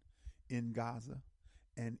on in Gaza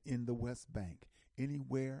and in the West Bank.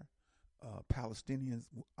 Anywhere Palestinians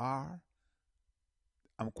are,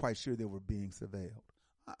 I'm quite sure they were being surveilled.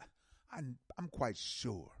 I'm quite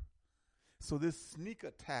sure. So this sneak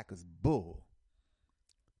attack is bull.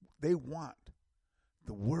 They want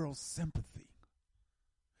the world's sympathy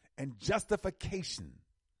and justification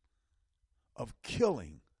of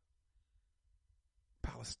killing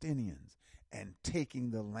Palestinians and taking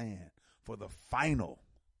the land for the final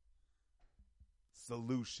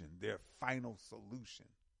solution, their final solution.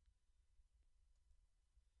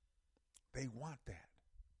 They want that.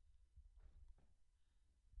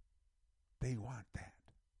 They want that.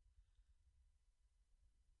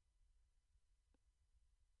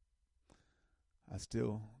 I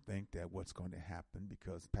still think that what's going to happen,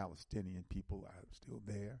 because Palestinian people are still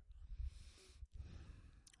there,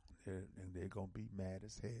 they're going to be mad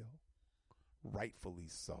as hell, rightfully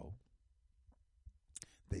so.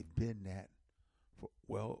 They've been that for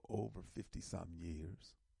well over 50-some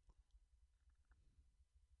years.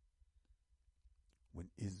 When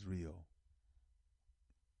Israel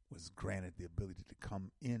was granted the ability to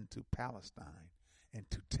come into Palestine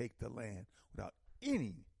and to take the land without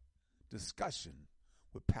any discussion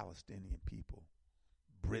with Palestinian people,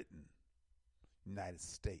 Britain, United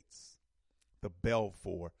States, the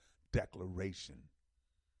Balfour Declaration.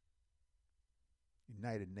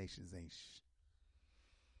 United Nations ain't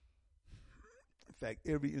In fact,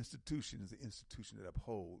 every institution is an institution that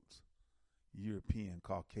upholds European,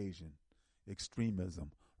 Caucasian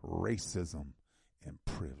extremism, racism, and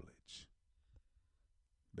privilege,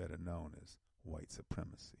 better known as white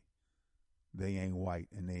supremacy. They ain't white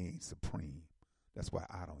and they ain't supreme. That's why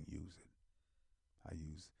I don't use it. I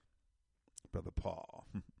use Brother Paul.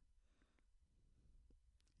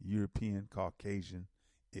 European, Caucasian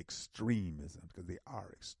extremism, because they are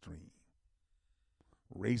extreme.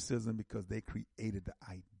 Racism, because they created the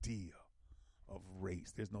idea of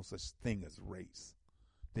race. There's no such thing as race.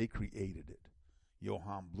 They created it.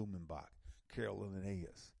 Johann Blumenbach, Carol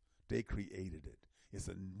Linnaeus, they created it. It's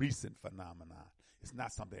a recent phenomenon. It's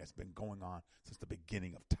not something that's been going on since the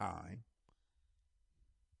beginning of time.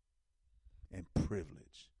 And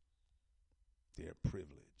privilege. Their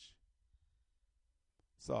privilege.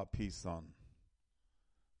 Saw a piece on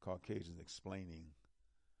Caucasians explaining,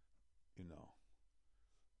 it's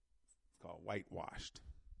called Whitewashed.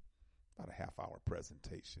 About a half-hour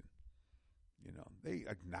presentation. They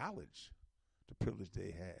acknowledge the privilege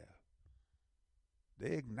they have.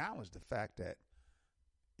 They acknowledge the fact that,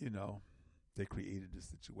 they created a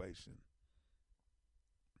situation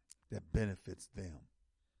that benefits them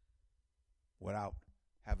without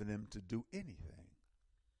having them to do anything.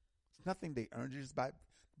 It's nothing they earned just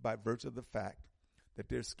by virtue of the fact that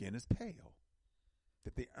their skin is pale,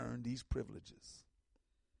 that they earned these privileges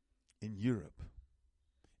in Europe,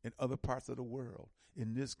 in other parts of the world,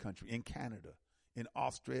 in this country, in Canada, in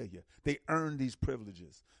Australia. They earn these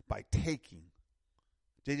privileges by taking.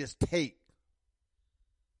 They just take.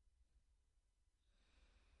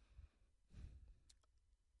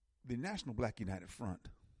 The National Black United Front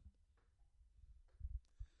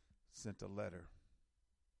sent a letter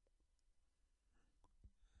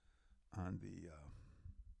on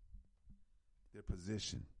their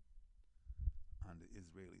position on the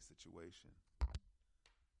Israeli situation.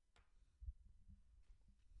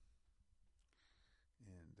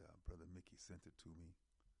 And Brother Mickey sent it to me.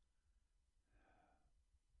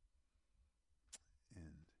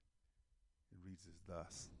 And it reads as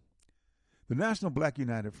thus. The National Black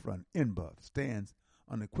United Front, NBUF, stands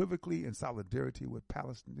unequivocally in solidarity with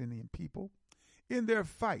Palestinian people in their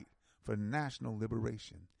fight for national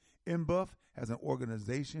liberation. NBUF, as an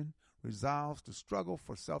organization, resolves to struggle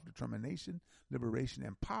for self-determination, liberation,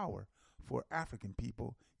 and power for African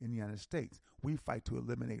people in the United States. We fight to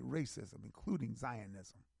eliminate racism, including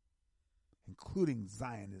Zionism.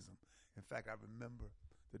 In fact, I remember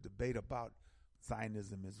the debate about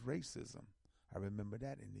Zionism is racism. I remember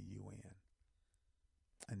that in the UN.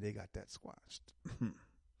 And they got that squashed.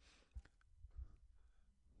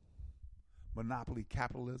 Monopoly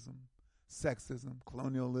capitalism, sexism,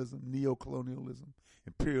 colonialism, neocolonialism,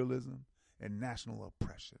 imperialism, and national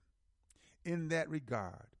oppression. In that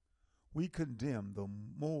regard, we condemn the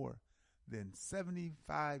more than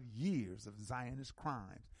 75 years of Zionist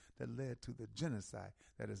crimes that led to the genocide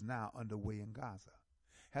that is now underway in Gaza.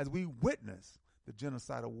 As we witness the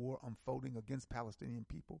genocidal war unfolding against Palestinian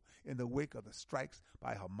people in the wake of the strikes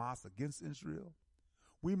by Hamas against Israel,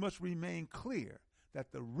 we must remain clear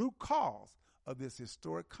that the root cause of this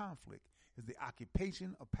historic conflict is the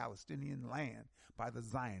occupation of Palestinian land by the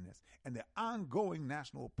Zionists and the ongoing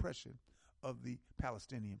national oppression of the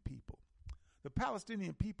Palestinian people. The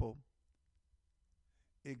Palestinian people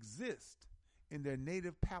exist in their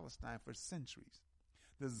native Palestine for centuries.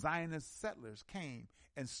 The Zionist settlers came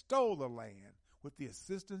and stole the land with the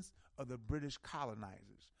assistance of the British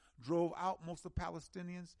colonizers, drove out most of the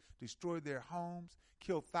Palestinians, destroyed their homes,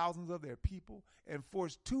 killed thousands of their people, and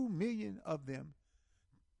forced 2 million of them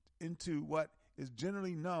into what is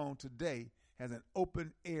generally known today as an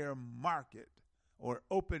open-air market or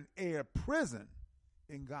open-air prison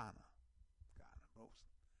in Ghana.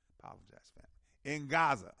 Apologize, family. In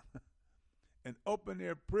Gaza. An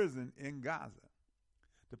open-air prison in Gaza.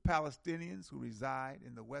 The Palestinians who reside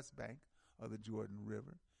in the West Bank of the Jordan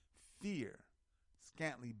River fare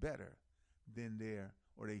scantily better than their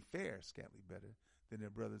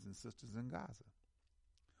brothers and sisters in Gaza.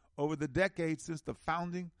 Over the decades since the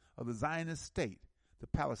founding of the Zionist state, the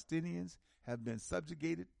Palestinians have been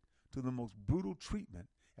subjugated to the most brutal treatment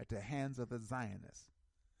at the hands of the Zionists.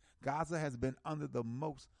 Gaza has been under the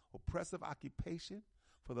most oppressive occupation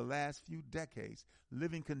for the last few decades.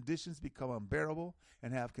 Living conditions become unbearable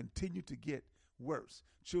and have continued to get worse.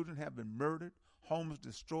 Children have been murdered, homes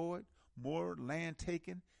destroyed, more land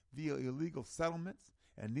taken via illegal settlements,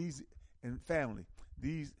 and these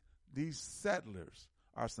settlers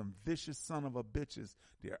are some vicious son of a bitches.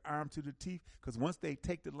 They're armed to the teeth because once they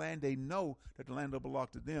take the land, they know that the land will belong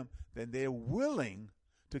to them. Then they're willing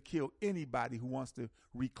to kill anybody who wants to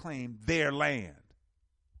reclaim their land.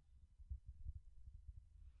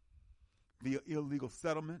 Via illegal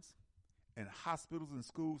settlements, and hospitals and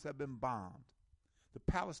schools have been bombed. The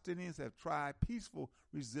Palestinians have tried peaceful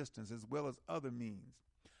resistance as well as other means.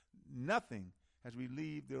 Nothing has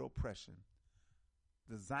relieved their oppression.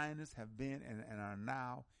 The Zionists have been and are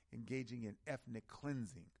now engaging in ethnic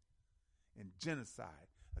cleansing and genocide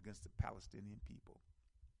against the Palestinian people.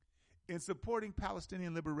 In supporting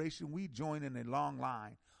Palestinian liberation, we join in a long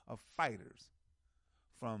line of fighters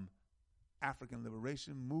from African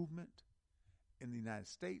liberation movement in the United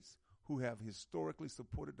States who have historically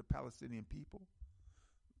supported the Palestinian people.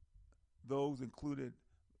 Those included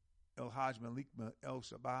El-Hajj Malik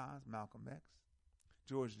El-Shabazz, Malcolm X,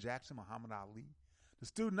 George Jackson, Muhammad Ali, the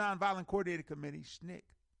Student Nonviolent Coordinating Committee, SNCC,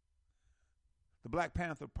 the Black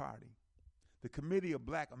Panther Party, the Committee of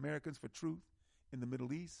Black Americans for Truth in the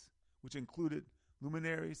Middle East, which included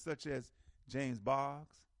luminaries such as James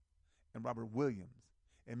Boggs and Robert Williams,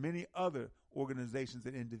 and many other organizations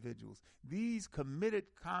and individuals. These committed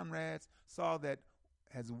comrades saw that,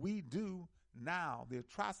 as we do now, the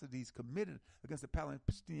atrocities committed against the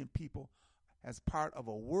Palestinian people as part of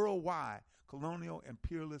a worldwide colonial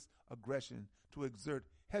imperialist aggression to exert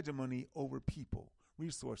hegemony over people,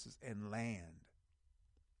 resources, and land.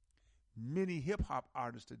 Many hip-hop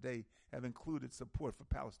artists today have included support for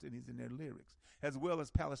Palestinians in their lyrics, as well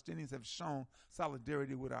as Palestinians have shown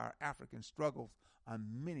solidarity with our African struggles on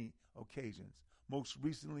many occasions, most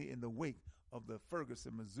recently in the wake of the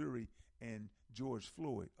Ferguson, Missouri, and George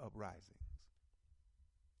Floyd uprisings.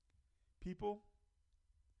 People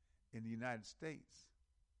in the United States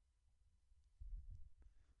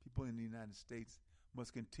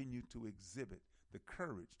must continue to exhibit the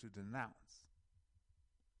courage to denounce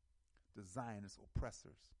the Zionist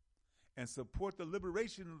oppressors and support the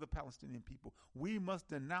liberation of the Palestinian people. We must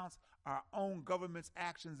denounce our own government's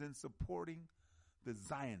actions in supporting the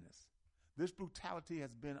Zionists. This brutality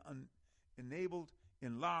has been enabled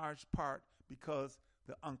in large part because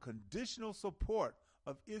the unconditional support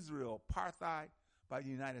of Israel apartheid by the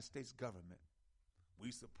United States government.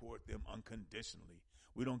 We support them unconditionally.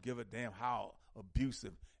 We don't give a damn how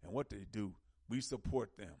abusive and what they do. We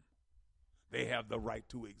support them. They have the right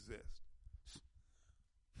to exist.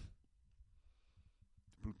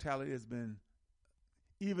 Brutality has been,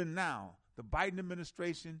 even now, the Biden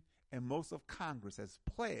administration and most of Congress has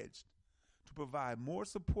pledged to provide more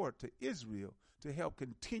support to Israel to help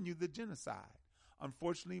continue the genocide.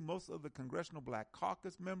 Unfortunately, most of the Congressional Black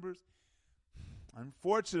Caucus members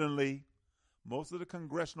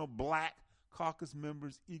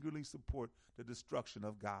eagerly support the destruction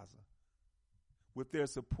of Gaza with their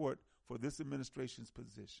support for this administration's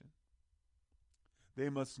position. They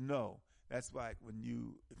must know. That's why if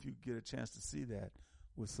you get a chance to see that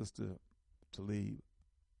with Sister Tlaib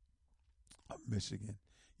of Michigan,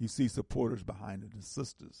 you see supporters behind her, the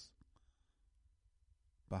sisters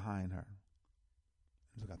behind her.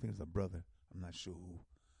 I think it's a brother. I'm not sure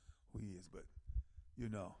who he is, but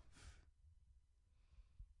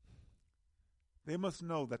they must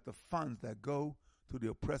know that the funds that go to the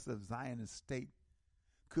oppressive Zionist state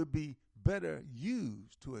could be better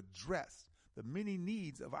used to address the many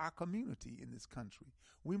needs of our community in this country.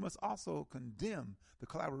 We must also condemn the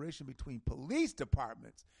collaboration between police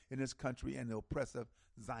departments in this country and the oppressive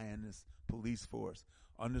Zionist police force.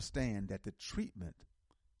 Understand that the treatment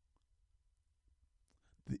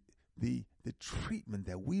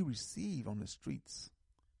that we receive on the streets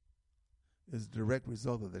is a direct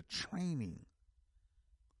result of the training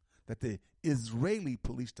that the Israeli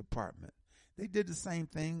police department, they did the same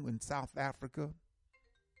thing in South Africa.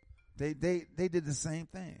 They did the same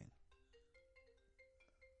thing.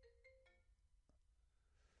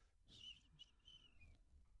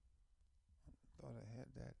 Thought I had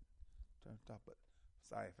that turned up, but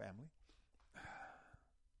sorry, family.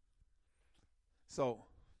 So,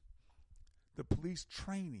 the police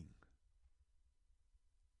training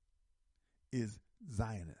is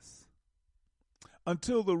Zionist.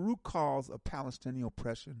 Until the root cause of Palestinian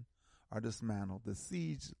oppression are dismantled, the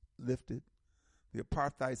siege lifted, the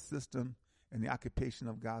apartheid system and the occupation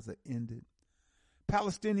of Gaza ended,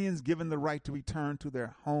 Palestinians given the right to return to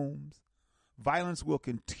their homes, violence will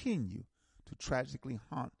continue to tragically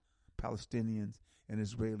haunt Palestinians and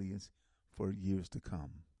Israelis for years to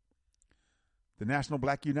come. The National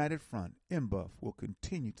Black United Front, NBUF, will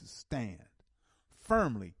continue to stand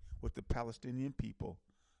firmly with the Palestinian people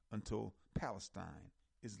until Palestine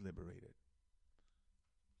is liberated.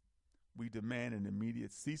 We demand an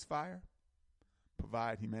immediate ceasefire,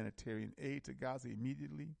 provide humanitarian aid to Gaza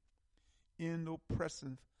immediately, end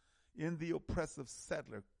the oppressive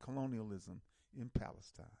settler colonialism in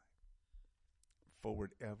Palestine.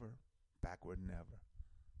 Forward ever, backward never.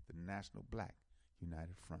 The National Black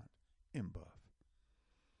United Front, NBUF.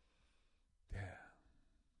 Yeah.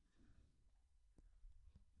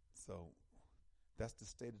 So that's the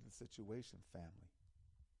state of the situation, family.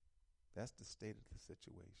 That's the state of the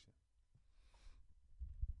situation.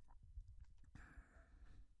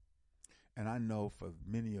 And I know for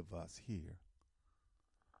many of us here,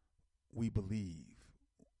 we believe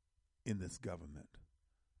in this government.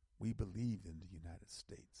 We believe in the United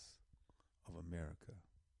States of America.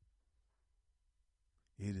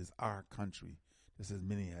 It is our country. Just as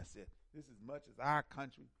many have said, this is as much as our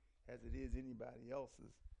country as it is anybody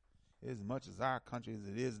else's. As much as our country as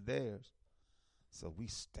it is theirs. So we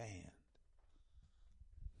stand.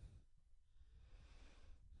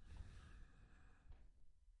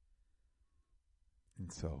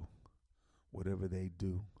 And so, whatever they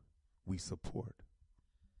do, we support.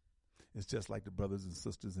 It's just like the brothers and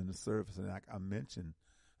sisters in the service. And I mentioned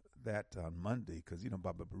that on Monday because,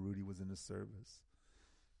 Baba Baruti was in the service.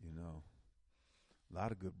 A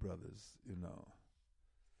lot of good brothers,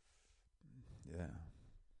 Yeah.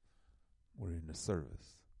 Were in the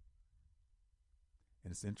service.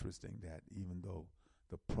 And it's interesting that even though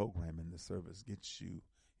the program in the service gets you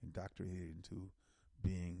indoctrinated into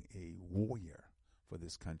being a warrior for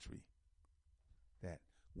this country, that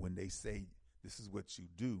when they say this is what you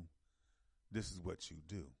do, this is what you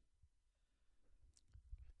do.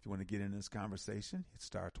 If you want to get in this conversation, hit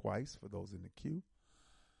star twice for those in the queue.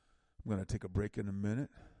 I'm going to take a break in a minute.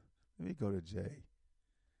 Let me go to Jay.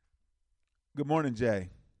 Good morning, Jay.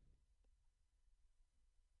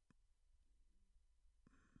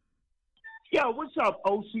 Yo, what's up,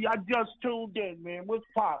 Oshi? I just tuned in, man. What's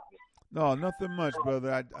poppin'? No, nothing much,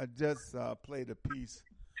 brother. I just played a piece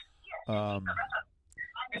from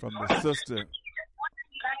the sister.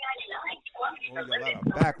 Oh, you got a lot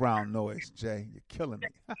of background noise, Jay. You're killing me.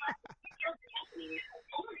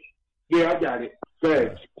 Yeah, I got it.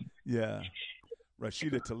 Thanks. Yeah.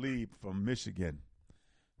 Rashida Tlaib from Michigan.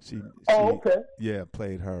 She okay. Yeah,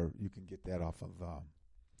 played her. You can get that off of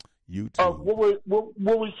YouTube.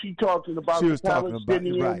 What was she talking about? She was talking about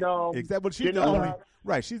right. Exactly. But she's the only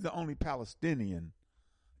She's the only Palestinian,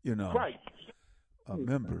 right,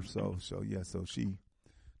 member. So she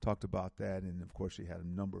talked about that, and of course she had a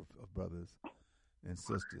number of brothers and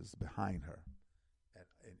sisters behind her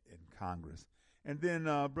in Congress. And then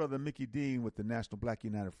Brother Mickey Dean with the National Black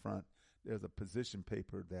United Front. There's a position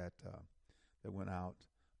paper that went out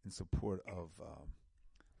in support of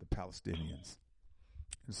the Palestinians.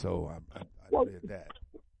 And so I read that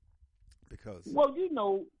because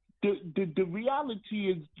the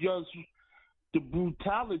reality is just the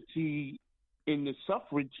brutality in the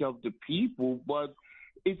suffrage of the people, but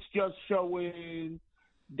it's just showing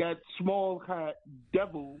that small hat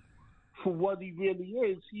devil for what he really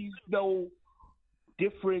is. He's no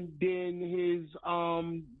different than his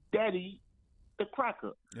daddy, the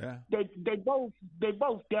cracker. Yeah, they both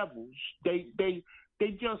devils. They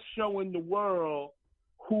just showing the world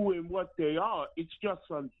who and what they are. It's just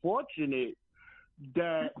unfortunate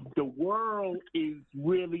that the world is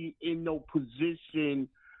really in no position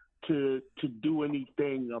to do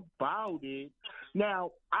anything about it.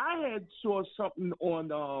 Now, I had saw something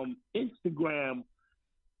on Instagram,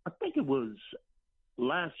 I think it was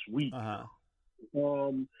last week,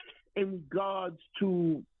 in regards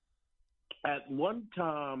to at one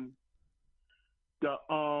time the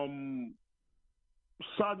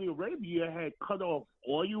Saudi Arabia had cut off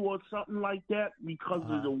oil or something like that because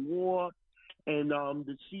of the war, and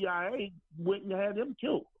the CIA went and had him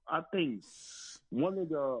killed. I think one of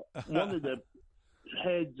the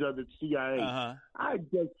heads of the CIA. I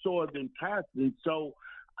just saw it in passing. So,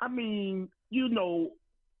 I mean,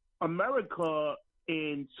 America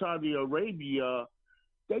and Saudi Arabia,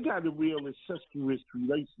 they got a real incestuous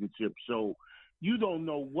relationship. So you don't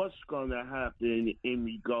know what's going to happen in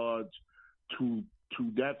regards to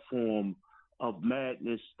that form of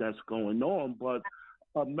madness that's going on. But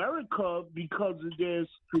America, because of their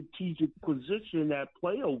strategic position at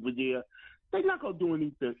play over there, they're not going to do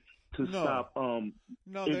anything to stop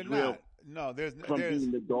Israel from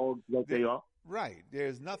being the dogs that they are. Right.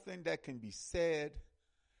 There's nothing that can be said,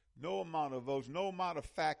 no amount of votes, no amount of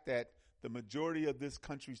fact that the majority of this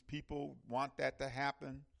country's people want that to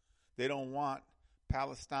happen. They don't want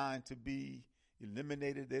Palestine to be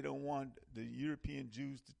eliminated. They don't want the European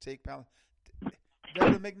Jews to take Palestine.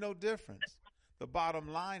 That would make no difference. The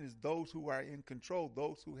bottom line is those who are in control,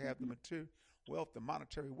 those who have the material wealth, the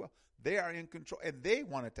monetary wealth, they are in control, and they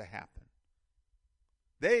want it to happen.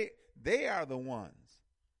 They are the ones.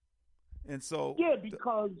 And so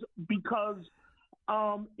because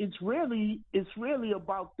it's really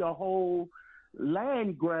about the whole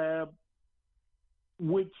land grab,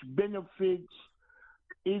 which benefits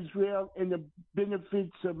Israel and it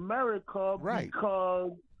benefits America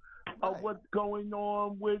because of what's going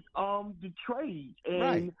on with the trade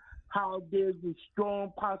and how there's a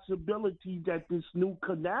strong possibility that this new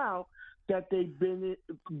canal that they've been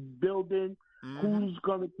building, who's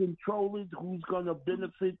going to control it, who's going to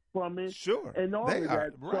benefit from it, and all of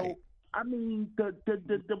that. So, I mean,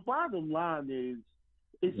 the bottom line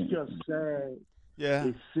It's just sad. Yeah.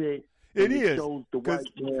 It's sick. It is. It shows the white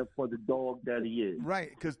man for the dog that he is. Right,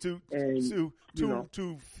 because to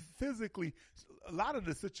physically, a lot of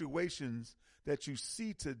the situations that you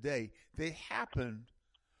see today, they happened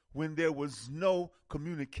when there was no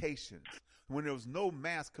communications, when there was no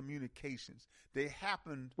mass communications. They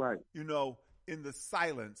happened, right, in the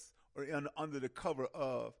silence or under the cover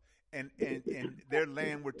of, and their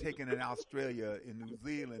land were taken in Australia, in New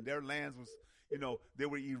Zealand. Their lands was, they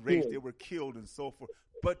were erased, they were killed, and so forth.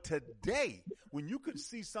 But today, when you could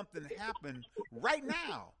see something happen right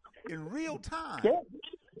now in real time,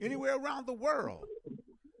 anywhere around the world,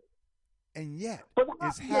 and yet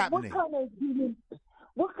it's happening.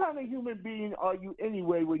 What kind of human being are you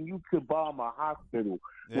anyway when you could bomb a hospital,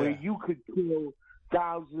 where you could kill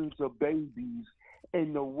thousands of babies,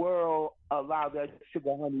 and the world allow that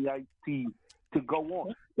sugar honey iced tea to go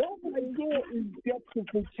on? That right there is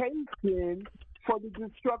justification for the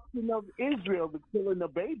destruction of Israel, the killing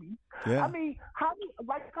of babies. Yeah. I mean,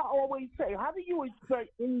 like I always say, how do you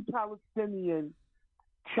expect any Palestinian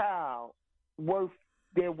child worth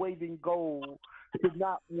their weight in gold to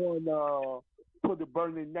not want to put a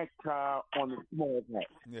burning necktie on a small hat?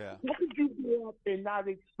 Yeah. How could you grow up and not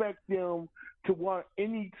expect them to want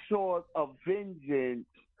any sort of vengeance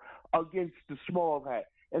against the small hat?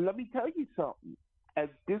 And let me tell you something. As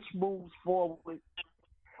this moves forward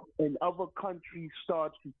and other countries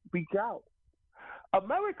start to speak out,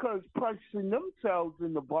 America is placing themselves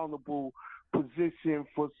in the vulnerable position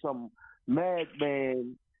for some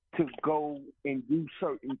madman to go and do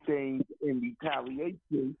certain things in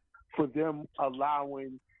retaliation for them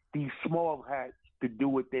allowing these small hats to do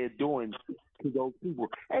what they're doing to those people.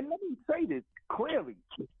 And let me say this clearly.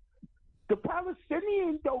 The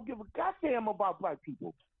Palestinians don't give a goddamn about black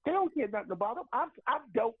people. They don't care nothing about them.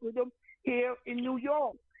 I've dealt with them here in New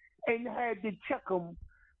York and had to check them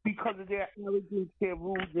because of their arrogance, their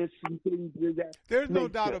rudeness, and things like that. There's no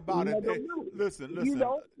doubt about it. Listen.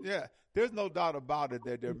 Yeah, there's no doubt about it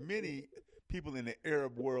that there are many people in the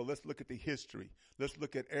Arab world. Let's look at the history. Let's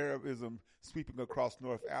look at Arabism sweeping across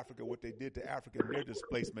North Africa, what they did to Africa and their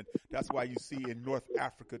displacement. That's why you see in North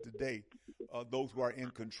Africa today, those who are in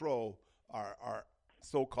control are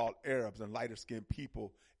so-called Arabs and lighter-skinned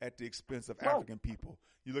people at the expense of African people.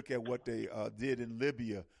 You look at what they did in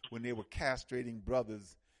Libya when they were castrating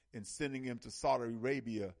brothers and sending them to Saudi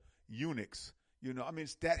Arabia, eunuchs.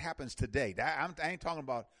 That happens today. I ain't talking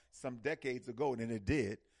about some decades ago, and it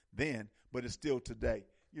did then, but it's still today.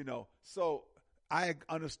 So I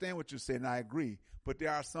understand what you're saying, I agree, but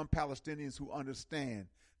there are some Palestinians who understand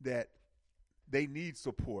that they need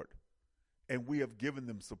support, and we have given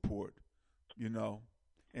them support,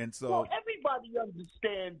 and so. Well, everybody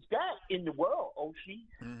understands that in the world, Oshi.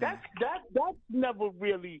 Mm-hmm. That's never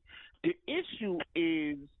really the issue.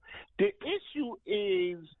 The issue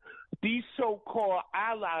is these so-called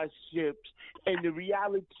allyships, and the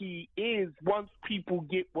reality is once people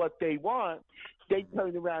get what they want, they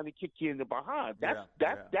turn around and kick you in the behind. That's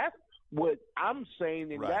what I'm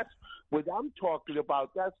saying, and that's what I'm talking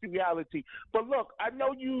about. That's the reality. But look, I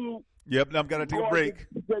know you. Yep, I'm gonna take a break.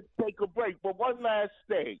 Take a break. But one last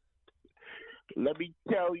thing. Let me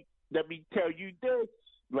tell you this.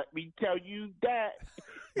 Let me tell you that.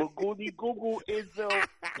 Magoonie Google is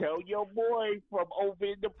tell your boy from over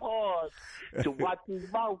in the pond to watch his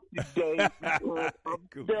mouth today because I'm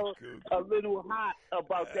still a little hot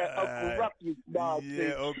about that Uncle Ruckus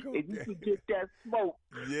nonsense. And you can get that smoke.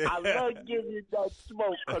 Yeah. I love giving that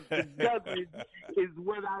smoke because the dozen is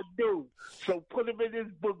what I do. So put him in his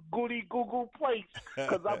Magoonie Google place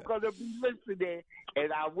because I'm going to be listening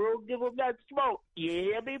and I will give him that smoke. You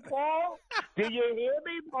hear me, Paul? Do you hear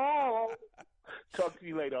me, Paul? Talk to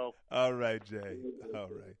you later. All right, Jay. All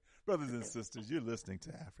right. Brothers and sisters, you're listening to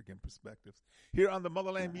African Perspectives here on the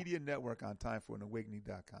Motherland Media Network on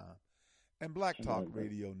TimeForAnAwakening.com and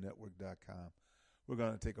BlackTalkRadioNetwork.com. We're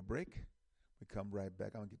going to take a break. We come right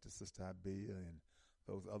back. I'm going to get to Sister Abia and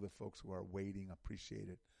those other folks who are waiting. I appreciate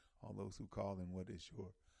it. All those who call in, what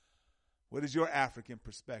is your African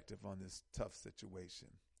perspective on this tough situation?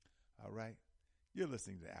 All right? You're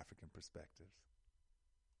listening to African Perspectives.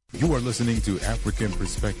 You are listening to African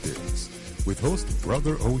Perspectives with host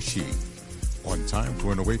Brother Oshi on Time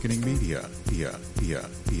for an Awakening Media.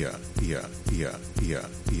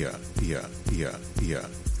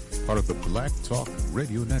 Part of the Black Talk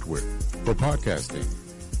Radio Network. For podcasting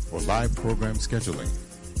or live program scheduling,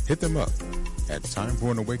 hit them up at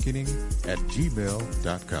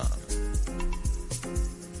timeforanawakening@gmail.com.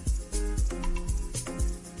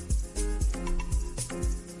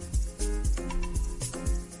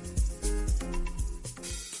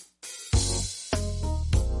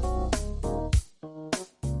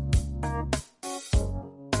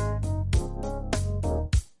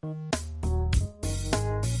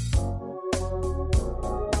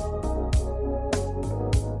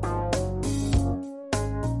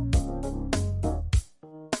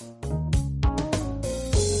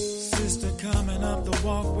 up the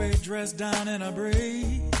walkway dressed down in a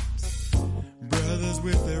braid. Brothers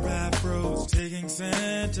with their afros taking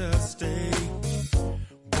center stage,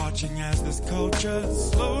 watching as this culture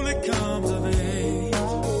slowly comes of age,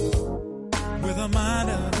 with a mind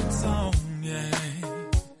of its own, yeah.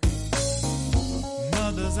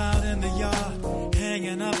 Mothers out in the yard,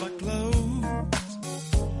 hanging up her clothes.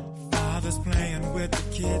 Fathers playing with the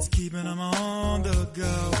kids, keeping them on the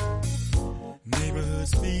go.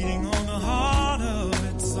 Neighborhoods feeding on the heart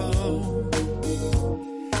of its soul.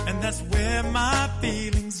 And that's where my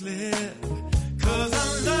feelings live, 'cause I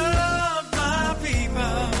love my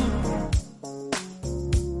people.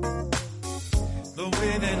 The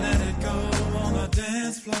way they let it go on the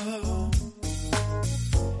dance floor.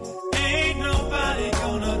 Ain't nobody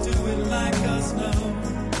gonna do it like us, no.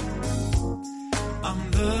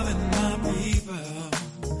 I'm loving my people.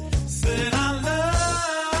 Said I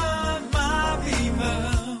love my people.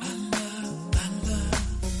 I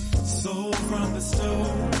love. Soul from the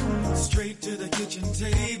stove, straight to the kitchen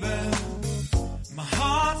table. My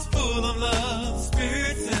heart's full of love,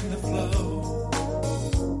 spirits in the flow.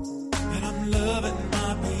 And I'm loving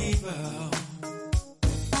my people.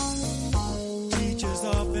 Teachers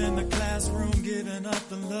off in the classroom giving up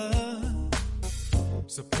the love.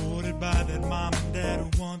 Supported by that mom and dad who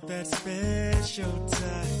want that special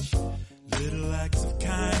touch. Little acts of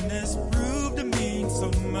kindness prove to mean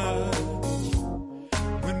so much.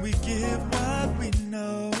 When we give what we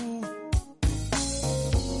know.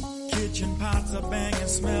 Kitchen pots are banging,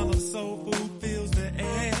 smell of soul food fills the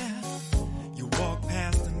air. You walk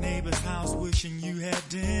past the neighbor's house wishing you had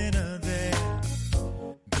dinner there.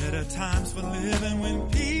 Better times for living when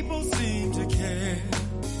people seem to care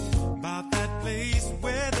about that place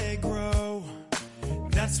where they grow.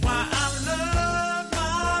 That's why I love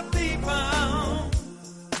my people.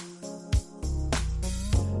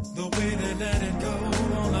 The way they let it go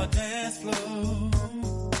on the dance floor.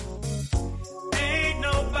 Ain't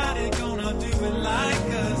nobody gonna do it like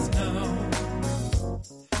us, no.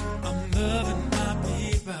 I'm loving my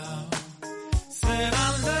people. Said I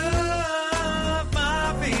love my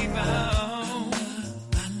people.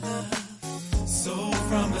 I love. Soul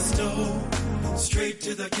from the stove, straight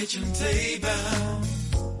to the kitchen table.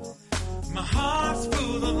 My heart's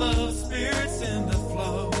full of love, spirits in the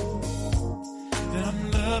flow. And I'm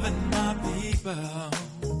loving my people.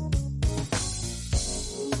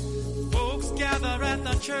 Folks gather at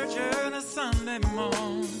the church early Sunday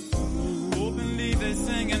morn. Openly they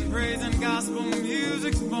sing and praise and gospel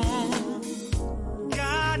music's born.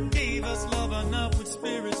 God gave us love enough with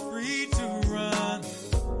spirits free to run.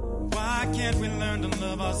 Why can't we learn to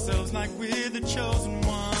love ourselves like we're the chosen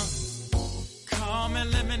ones? Call me,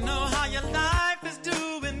 let me know how your life is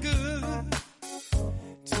doing good.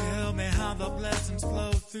 Tell me how the blessings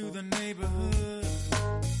flow through the neighborhood.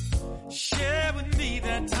 Share with me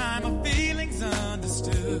that time of feelings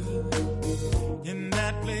understood. In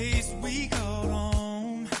that place we call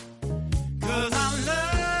home. 'Cause I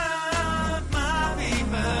love my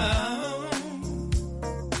people.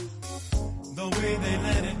 The way they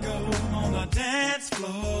let it go on the dance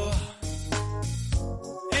floor.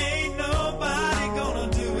 Ain't nobody gonna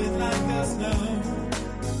do it like us, no.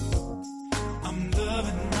 I'm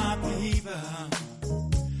loving my people.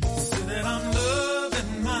 Say that I'm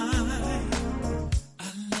loving mine.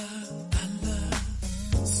 I love.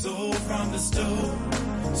 Soul from the stove,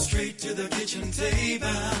 straight to the kitchen table.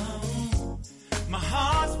 My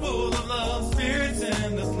heart's full of love, spirits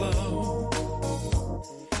in the flow.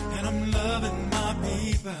 And I'm loving my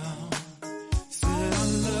people. Said I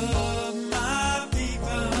love my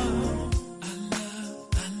people. I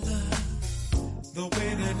love. The way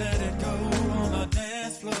they let it go on the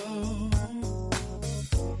dance floor.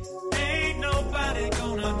 Ain't nobody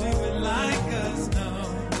gonna do it like us, no.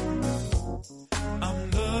 I'm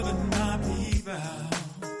loving my people.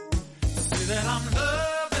 Say that I'm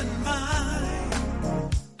loving mine.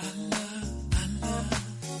 I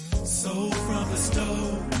love. Soul from the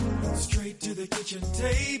stove, straight to the kitchen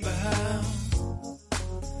table.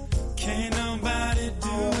 Can't nobody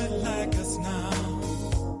do it like us now.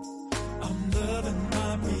 I'm loving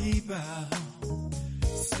my people.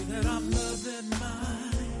 Say that I'm loving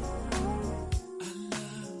mine. I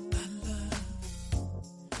love.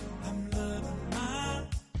 I'm loving mine.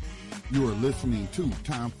 You are listening to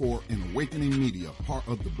Time for an Awakening Media, part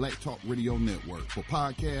of the Black Talk Radio Network. For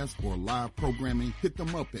podcasts or live programming, hit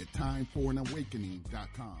them up at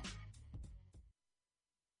timeforanawakening.com.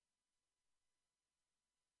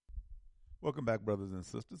 Welcome back, brothers and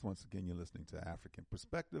sisters. Once again, you're listening to African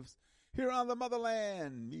Perspectives here on the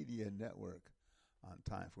Motherland Media Network on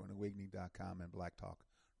timeforanawakening.com and Black Talk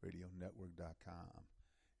TimeforAnAwakening.com.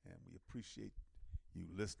 And we appreciate you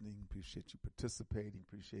listening, appreciate you participating,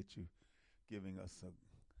 appreciate you giving us the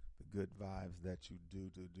good vibes that you do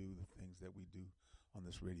to do the things that we do on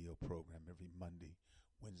this radio program every Monday,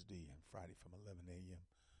 Wednesday, and Friday from 11 a.m.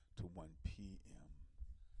 to 1 p.m.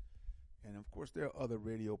 And, of course, there are other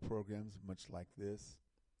radio programs much like this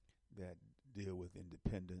that deal with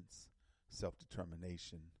independence,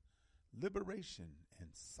 self-determination, liberation, and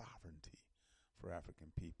sovereignty for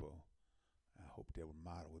African people. I hope their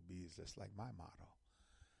motto would be just like my motto: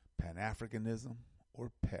 Pan-Africanism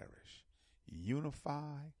or perish,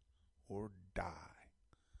 unify or die.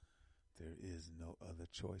 There is no other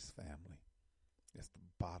choice, family. That's the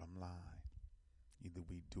bottom line. Either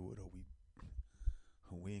we do it or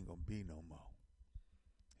we ain't gonna be no more.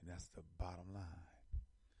 And that's the bottom line.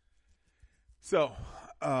 So,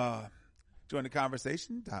 join the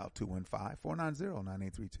conversation. Dial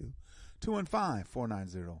 215-490-9832.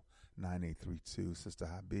 215-490-9832. Sister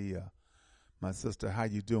Habia, my sister, how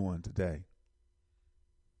you doing today?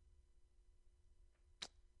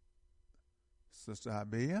 Sister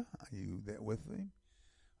Habia, are you there with me?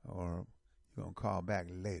 Or you going to call back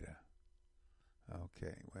later?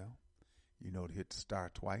 Okay, well, you know to hit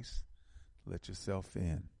star twice. Let yourself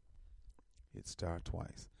in. Hit star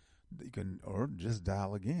twice. You can, or just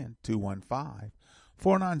dial again,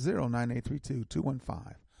 215-490-9832,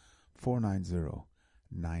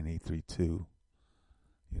 215-490-9832. You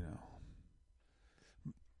know,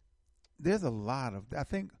 there's a lot of, I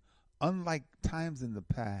think, unlike times in the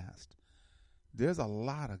past, there's a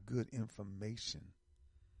lot of good information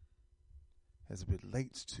as it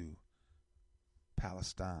relates to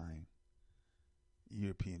Palestine,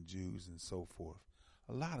 European Jews, and so forth.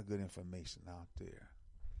 A lot of good information out there.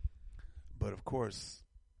 But, of course,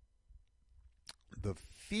 the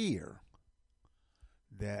fear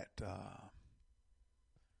that the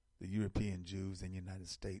European Jews in the United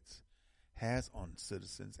States has on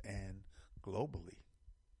citizens and globally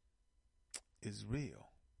is real.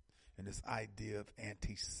 And this idea of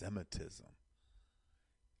anti-Semitism.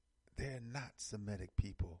 They're not Semitic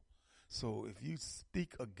people. So if you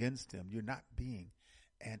speak against them, you're not being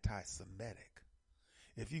anti-Semitic.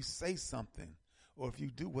 If you say something or if you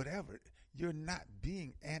do whatever, you're not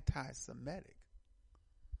being anti-Semitic.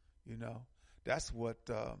 You know, that's what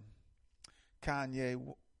not Kanye,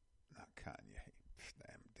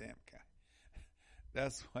 damn Kanye.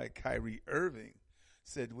 That's why Kyrie Irving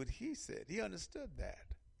said what he said. He understood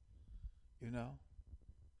that. You know,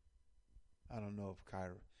 I don't know if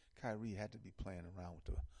Kyrie had to be playing around with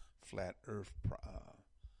the flat Earth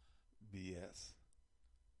BS.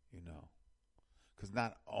 You know, because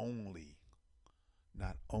not only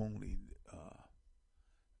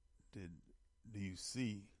do you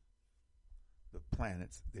see the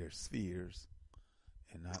planets, their spheres,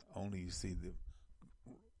 and not only you see the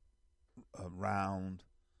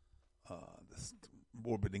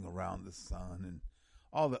orbiting around the sun and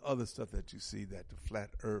all the other stuff that you see, that the flat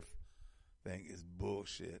Earth thing is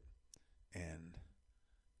bullshit, and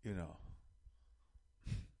you know,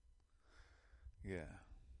 yeah.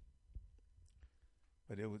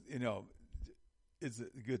 But it was, you know, it's a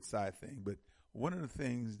good side thing. But one of the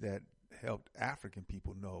things that helped African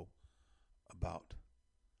people know about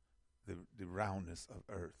the roundness of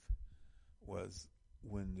Earth was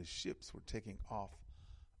when the ships were taking off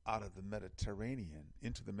out of the Mediterranean,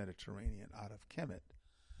 into the Mediterranean, out of Kemet.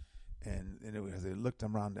 And as they looked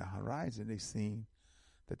around the horizon, they seen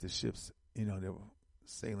that the ships, you know, they were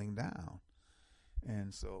sailing down.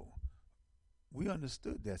 And so we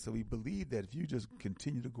understood that. So we believed that if you just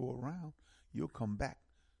continue to go around, you'll come back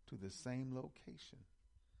to the same location.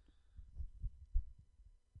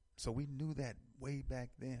 So we knew that way back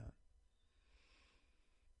then.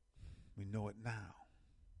 We know it now.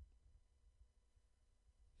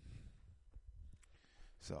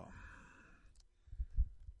 So,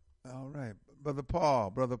 all right. Brother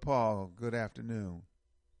Paul, good afternoon.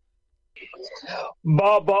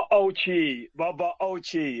 Baba Oshi,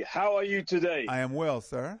 how are you today? I am well,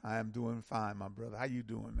 sir. I am doing fine, my brother. How you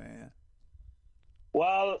doing, man?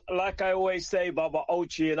 Well, like I always say, Baba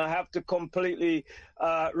Oshi, and I have to completely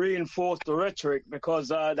reinforce the rhetoric because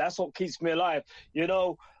that's what keeps me alive. You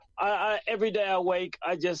know, I every day I wake,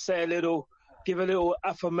 I just say give a little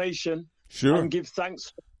affirmation. Sure. And give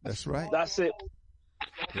thanks. That's right. That's it.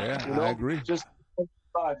 Yeah, you know, I agree. Just,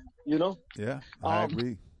 you know? Yeah, I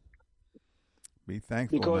agree. Be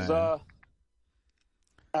thankful, because, man.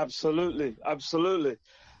 Absolutely.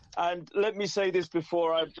 And let me say this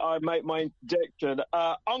before I make my injection.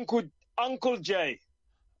 Uncle J.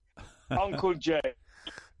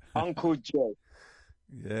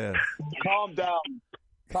 Yes. Calm down.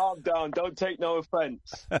 Calm down. Don't take no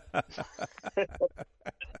offense.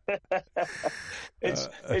 It's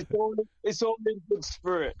all in good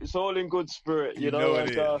spirit. It's all in good spirit. You know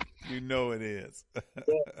it is. You know it is.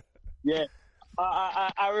 Yeah.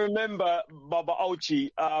 I remember Baba Oshi.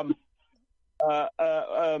 I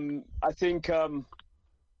think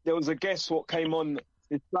there was a guest what came on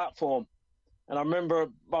his platform, and I remember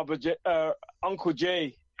Uncle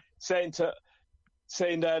Jay saying that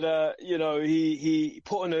he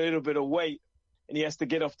put on a little bit of weight and he has to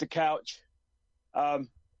get off the couch.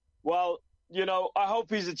 Well, I hope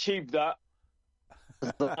he's achieved that.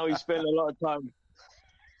 I know he spent a lot of time.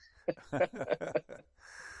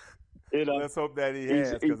 Let's hope that he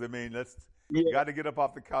has, because you got to get up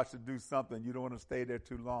off the couch to do something. You don't want to stay there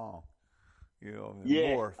too long.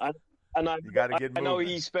 Morph. You got to get moving. I know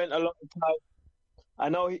he spent a lot of time. I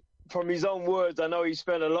know from his own words, I know he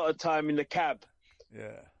spent a lot of time in the cab.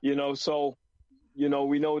 Yeah. So, we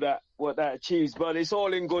know that what that achieves, but it's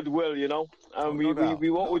all in goodwill, And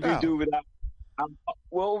what would we do with that?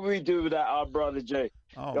 What would we do with that, our brother Jay?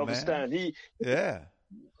 Oh, you understand? Man.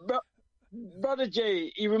 Brother Jay,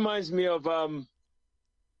 he reminds me of,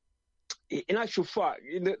 in actual fact,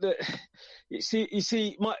 you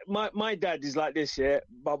see, my dad is like this, yeah,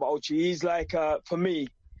 Baba Oshi. He's like, for me,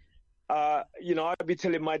 I'd be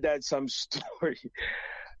telling my dad some story,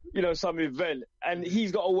 some event, and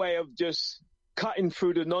he's got a way of just cutting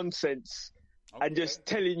through the nonsense and just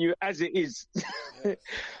telling you as it is. Yes.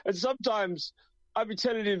 And sometimes I'd be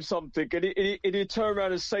telling him something, and he'd turn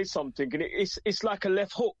around and say something, and it's like a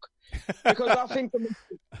left hook, because I think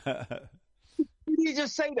he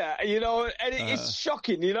just say that, and it's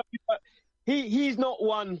shocking, He's not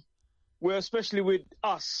one where, especially with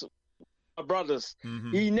us, our brothers,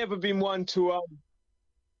 he never been one to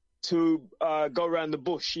go around the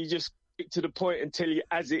bush. He just get to the point and tell you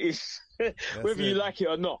as it is, whether you like it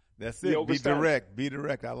or not. That's it. Be direct. Be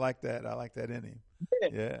direct. I like that. I like that in him.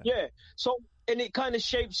 Yeah. So, and it kind of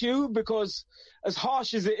shapes you, because as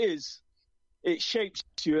harsh as it is, it shapes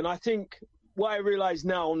you. And I think what I realize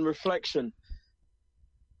now on reflection,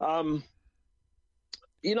 some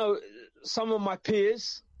of my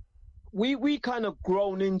peers, we kind of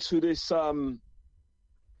grown into this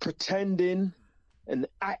pretending and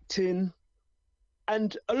acting,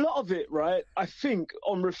 and a lot of it, right, I think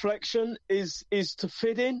on reflection is to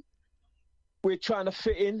fit in. We're trying to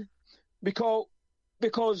fit in because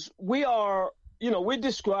we are, we're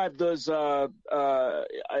described as whatever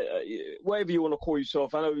you want to call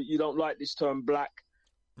yourself. I know you don't like this term black,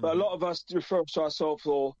 but a lot of us refer to ourselves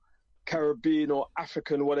or Caribbean or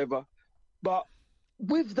African, whatever. But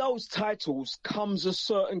with those titles comes a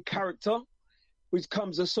certain character, which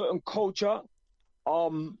comes a certain culture.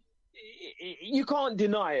 You can't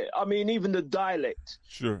deny it. I mean, even the dialect.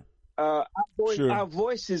 Sure. Our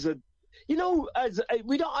voices are,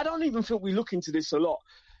 I don't even think we look into this a lot.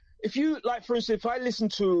 If you, like, for instance, if I listen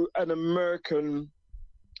to an American,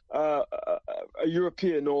 a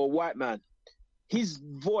European or a white man, his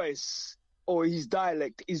voice or his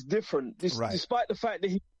dialect is different, despite the fact that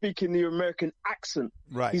he's speaking the American accent.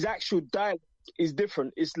 Right. His actual dialect is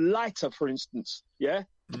different. It's lighter, for instance. Yeah.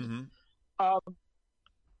 Mm-hmm.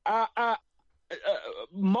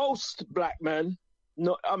 Most black men,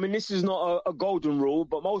 this is not a golden rule,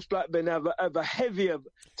 but most black men have a heavier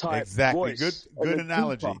type voice. Good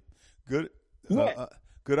analogy. Deeper.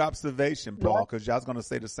 Good observation, Paul, because I was going to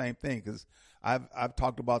say the same thing, because I've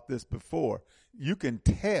talked about this before. You can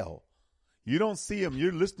tell. You don't see him.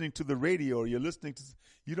 You're listening to the radio, or you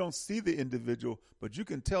don't see the individual, but you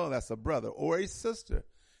can tell that's a brother or a sister,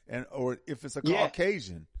 or if it's a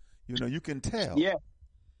Caucasian, you can tell. Yeah.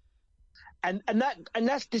 And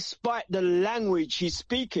that's despite the language he's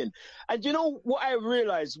speaking. And you know what I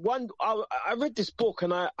realized? I read this book,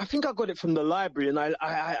 and I think I got it from the library, and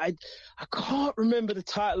I can't remember the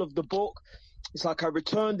title of the book. It's like I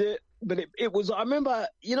returned it, but it was, I remember,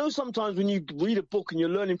 sometimes when you read a book and you're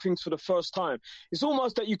learning things for the first time, it's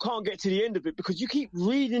almost that you can't get to the end of it because you keep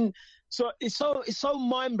reading. So it's so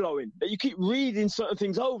mind blowing that you keep reading certain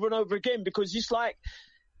things over and over again, because it's like,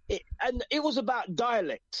 it was about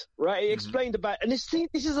dialect, right? It explained about, and this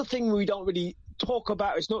is a thing we don't really talk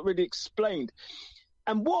about. It's not really explained.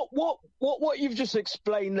 And what you've just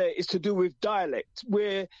explained there is to do with dialect,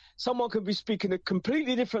 where someone can be speaking a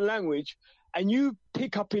completely different language, and you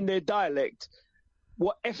pick up in their dialect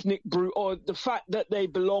what ethnic group, or the fact that they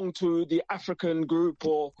belong to the African group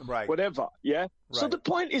or whatever. Yeah. Right. So the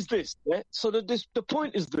point is this. Yeah. So the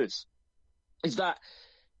point is this, is that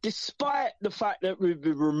despite the fact that we've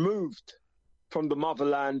been removed from the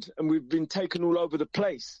motherland and we've been taken all over the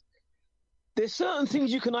place, there's certain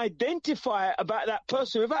things you can identify about that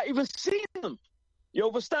person without even seeing them. You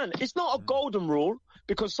understand? It's not a golden rule,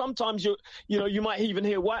 because sometimes you might even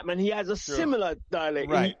hear a white man, he has a similar dialect.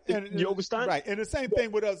 Right. You understand? Right. And the same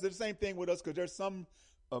thing with us. The same thing with us, because there's some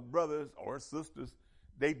brothers or sisters,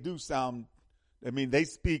 they do sound, they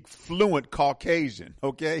speak fluent Caucasian,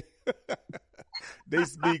 okay? They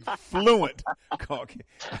speak fluent Caucasian.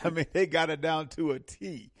 They got it down to a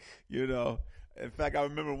T, In fact, I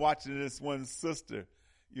remember watching this one sister,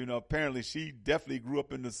 apparently she definitely grew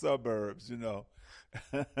up in the suburbs,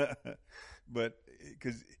 But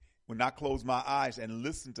because when I closed my eyes and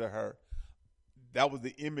listened to her, that was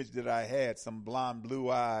the image that I had, some blonde,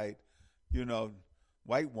 blue-eyed,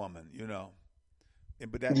 white woman,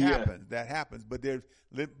 But that happens. That happens.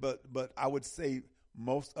 But I would say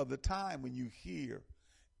most of the time when you hear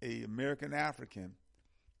a American African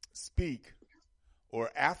speak or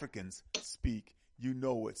Africans speak,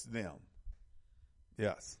 it's them.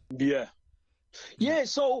 Yes. Yeah. Yeah,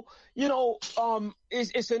 so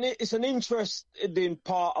it's an interesting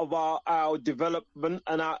part of our development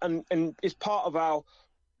and it's part of our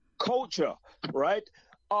culture, right?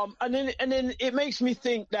 And then it makes me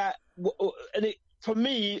think that, for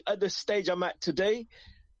me at the stage I'm at today,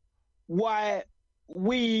 why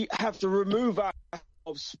we have to remove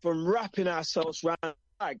ourselves from wrapping ourselves around the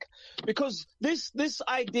flag, because this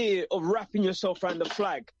idea of wrapping yourself around the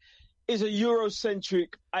flag is a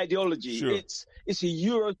Eurocentric ideology. Sure. It's a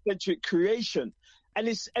Eurocentric creation, and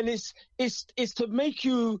it's to make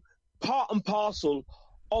you part and parcel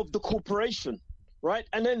of the corporation, right?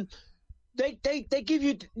 And then they give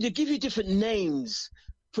you different names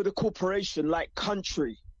for the corporation, like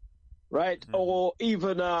country, right? Mm-hmm. Or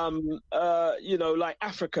even like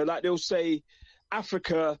Africa, like they'll say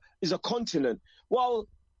Africa is a continent. Well,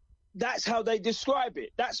 that's how they describe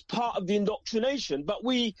it. That's part of the indoctrination, but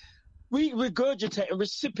we regurgitate and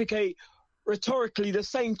reciprocate rhetorically the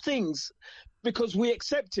same things because we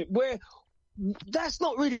accept it. Where that's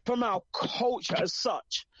not really from our culture as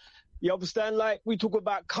such. You understand? Like we talk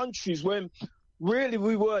about countries when really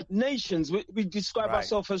we were nations. We describe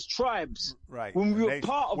ourselves as tribes. Right. When we were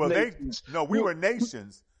part of nations. We were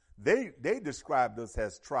nations. They described us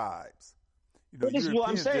as tribes. This is what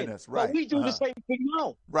I'm saying. Right. But we do the same thing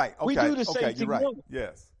now. Right. Okay. We do the same thing now.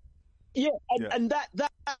 Yes. Yeah, and that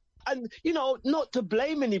and not to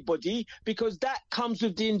blame anybody, because that comes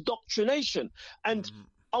with the indoctrination. And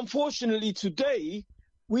unfortunately today,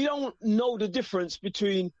 we don't know the difference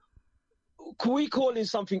between, we calling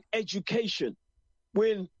something education,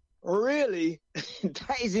 when really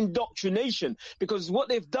that is indoctrination, because what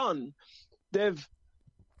they've done, they've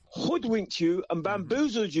hoodwinked you and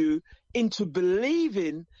bamboozled you into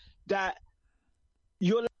believing that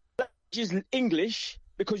your language is English,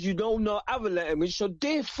 because you don't know other language. So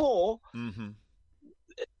therefore,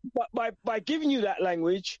 by giving you that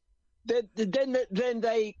language, then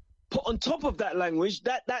they put on top of that language,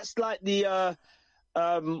 that's like the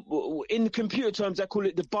in computer terms, I call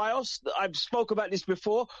it the BIOS. I've spoke about this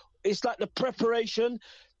before. It's like the preparation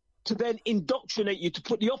to then indoctrinate you, to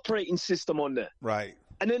put the operating system on there. Right.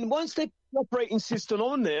 And then once they put the operating system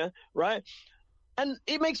on there, right, and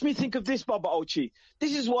it makes me think of this, Baba Oshi.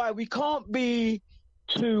 This is why we can't be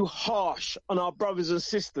too harsh on our brothers and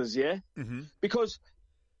sisters, yeah? Mm-hmm. Because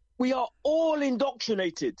we are all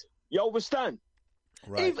indoctrinated. You understand?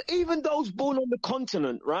 Right. Even those born on the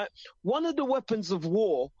continent, right? One of the weapons of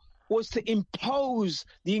war was to impose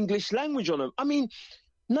the English language on them. I mean,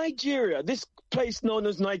 Nigeria, this place known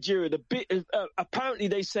as Nigeria, apparently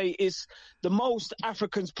they say is the most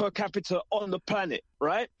Africans per capita on the planet,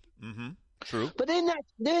 right? Mm-hmm. True. But their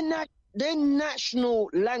national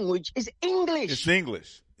language is English. It's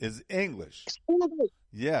English. It's English.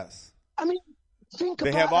 Yes. I mean, think about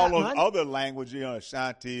it. They have all that, those man. Other languages,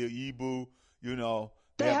 Ashanti, Igbo,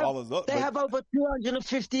 They have all those other. They have over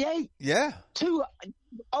 258. Yeah.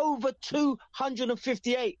 Over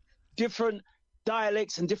 258 different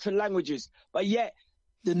dialects and different languages. But yet,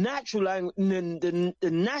 the national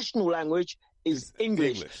language is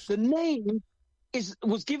English. The name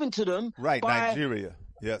was given to them by Nigeria.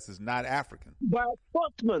 Yes, it's not African. By a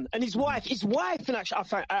Scotsman and his wife. His wife, and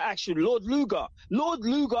actually, Lord Lugar. Lord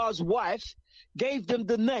Lugar's wife gave them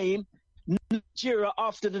the name Nigeria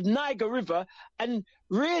after the Niger River, and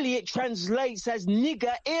really it translates as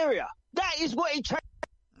nigger area. That is what it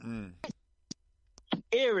translates.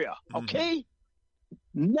 Area, okay?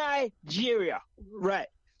 Nigeria, right?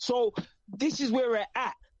 So this is where we're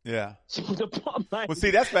at. Yeah. So the bottom line. Well,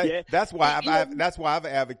 see, that's right. Yeah. That's why I've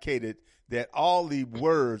advocated that all the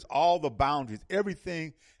words, all the boundaries,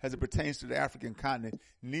 everything as it pertains to the African continent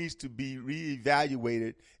needs to be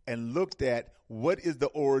reevaluated and looked at. What is the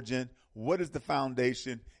origin? What is the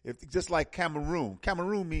foundation? Just like Cameroon.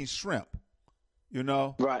 Cameroon means shrimp, you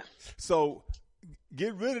know? Right. So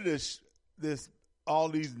get rid of this all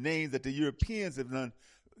these names that the Europeans have done,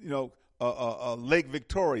 you know, Lake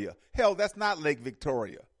Victoria. Hell, that's not Lake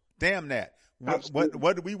Victoria. Damn that.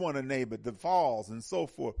 What do we want to name it? The Falls and so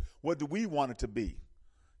forth. What do we want it to be?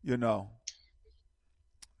 You know?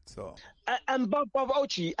 So. And Bob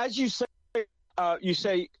Ochi, as you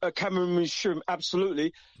say Cameroon shrimp,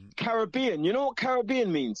 absolutely. Caribbean. You know what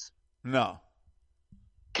Caribbean means? No.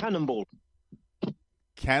 Cannonball.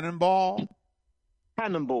 Cannonball?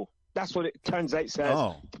 Cannonball. That's what it translates as.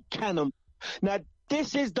 Oh. Cannonball. Now,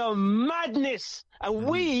 this is the madness. And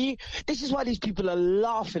this is why these people are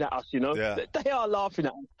laughing at us, you know? Yeah. They are laughing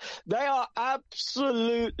at us. They are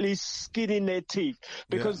absolutely skinning their teeth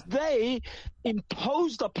because they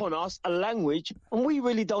imposed upon us a language and we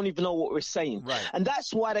really don't even know what we're saying. Right. And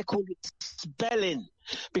that's why they call it spelling,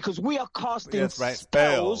 because we are casting right.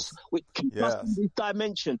 spells which keep us in this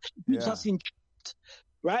dimension, keeps us in,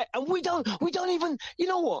 right? And we don't even, you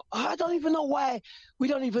know what? I don't even know why we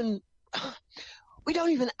don't even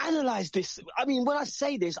analyze this. I mean, when I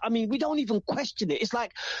say this, I mean, we don't even question it. It's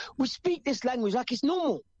like we speak this language like it's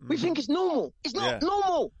normal. We think it's normal. It's not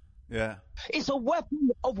normal. Yeah. It's a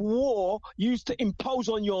weapon of war used to impose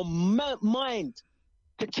on your mind,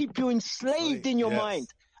 to keep you enslaved in your mind.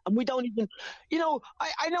 And we don't even, you know,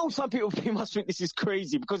 I know some people must think this is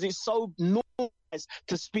crazy because it's so normalized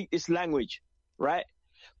to speak this language, right?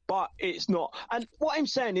 But it's not. And what I'm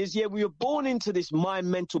saying is, we were born into this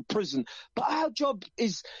mental prison, but our job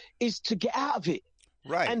is to get out of it.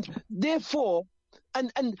 Right. And therefore,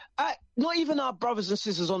 not even our brothers and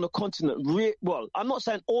sisters on the continent, well, I'm not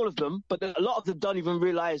saying all of them, but a lot of them don't even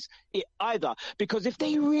realize it either. Because if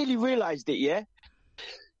they really realized it,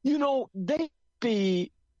 you know, they'd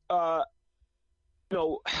be,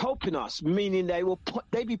 helping us, meaning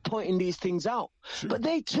they'd be pointing these things out. Sure. But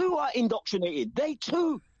they too are indoctrinated. They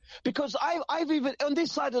too. Because I've even, on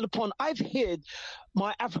this side of the pond, I've heard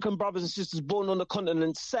my African brothers and sisters born on the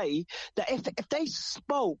continent say that if they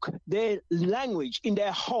spoke their language in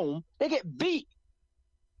their home, they get beat.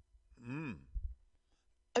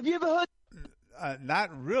 Have you ever heard? Not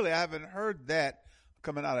really. I haven't heard that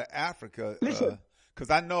coming out of Africa. Listen. Because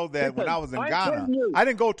I know that when I was in Ghana, I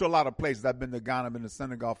didn't go to a lot of places. I've been to Ghana, I've been to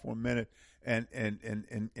Senegal for a minute, and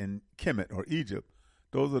Kemet or Egypt.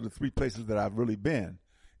 Those are the three places that I've really been.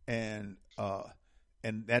 And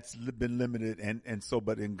that's been limited. And so,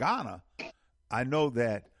 but in Ghana, I know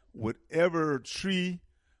that whatever tree,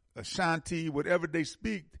 Ashanti, whatever they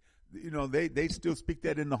speak, you know, they still speak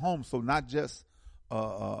that in the home. So not just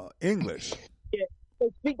English. Yeah, they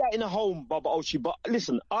speak that in the home, Baba Oshi. But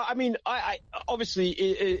listen, I mean, I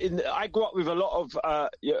obviously I grew up with a lot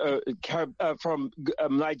of from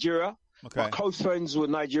Nigeria. Okay. My close friends were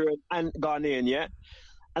Nigerian and Ghanaian,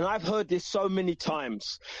 And I've heard this so many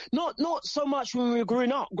times. Not so much when we were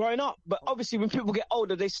growing up, but obviously when people get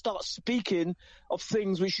older, they start speaking of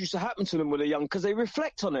things which used to happen to them when they're young because they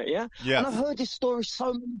reflect on it, Yeah. And I've heard this story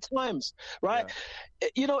so many times, right? Yeah.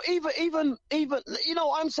 You know, even you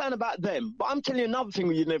know, I'm saying about them, but I'm telling you another thing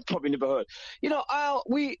you probably never heard. You know,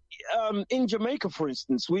 we in Jamaica, for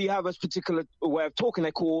instance, we have a particular way of talking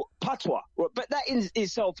they call patois, but that in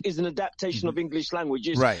itself is an adaptation of English language.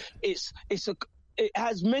 It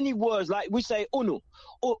has many words, like we say unu,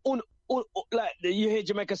 like you hear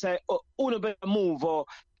Jamaica say unu better move, or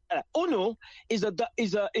unu is a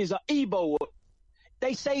Igbo word.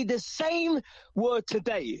 They say the same word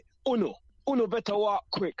today, unu better walk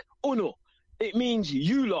quick, unu. It means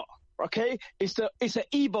you lot, okay? It's an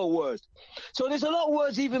Igbo word. So there's a lot of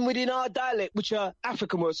words even within our dialect which are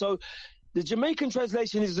African words. So the Jamaican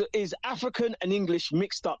translation is African and English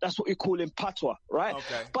mixed up. That's what we call in patois, right?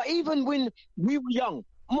 Okay. But even when we were young,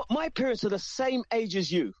 my parents are the same age as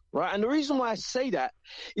you, right? And the reason why I say that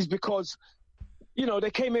is because, you know, they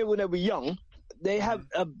came here when they were young. They have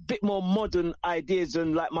a bit more modern ideas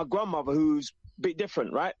than like my grandmother, who's a bit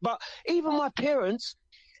different, right? But even my parents,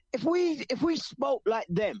 if we spoke like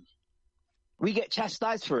them, we get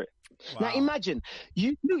chastised for it. Wow. Now imagine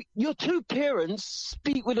your two parents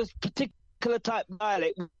speak with a particular type of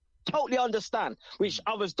dialect, totally understand, which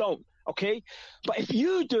others don't, okay? But if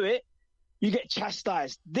you do it, you get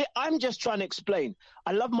chastised. I'm just trying to explain.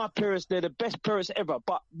 I love my parents. They're the best parents ever,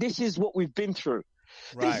 but this is what we've been through.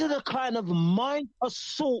 Right. These are the kind of mind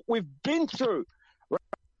assault we've been through. Right?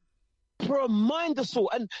 for a mind assault.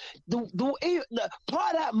 And the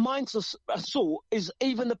part of that mind assault is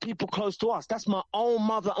even the people close to us. That's my own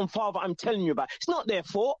mother and father I'm telling you about. It's not their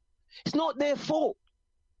fault. It's not their fault.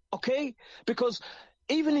 Okay? Because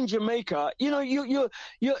even in Jamaica, you know,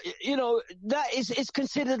 that is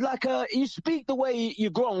considered like you speak the way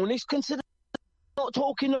you're grown. It's considered not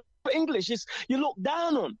talking English. You look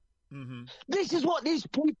down on. Mm-hmm. This is what these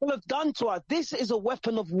people have done to us. This is a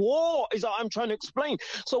weapon of war, is what I'm trying to explain.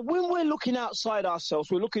 So when we're looking outside ourselves,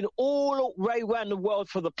 we're looking all way around the world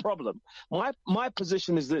for the problem. My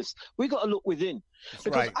position is this. We got to look within. That's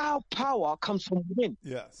because our power comes from within.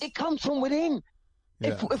 Yes. It comes from within.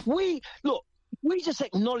 Yeah. If we just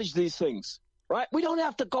acknowledge these things, right? We don't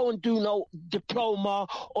have to go and do no diploma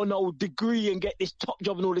or no degree and get this top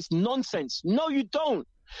job and all this nonsense. No, you don't.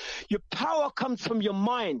 Your power comes from your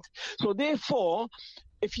mind. So therefore,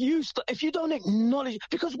 if you don't acknowledge,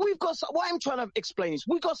 because we've got what I'm trying to explain is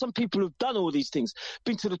we've got some people who've done all these things,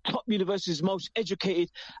 been to the top universities, most educated,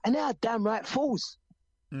 and they are damn right fools.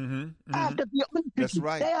 Mm-hmm, mm-hmm. I have to be honest with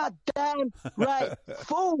you. They are damn right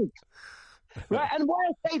fools. Right, and why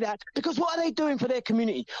I say that? Because what are they doing for their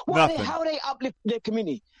community? How are they uplifting their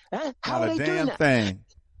community? Huh? How are they doing that? Thing.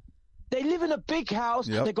 They live in a big house.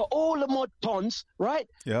 Yep. They got all the mod tons, right?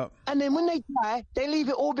 Yep. And then when they die, they leave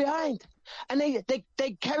it all behind. And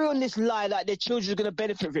they carry on this lie like their children are going to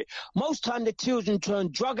benefit from it. Most time, the children turn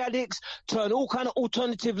drug addicts, turn all kind of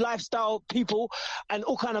alternative lifestyle people, and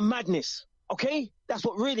all kind of madness. Okay, that's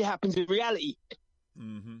what really happens in reality.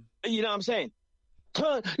 Mm-hmm. You know what I'm saying?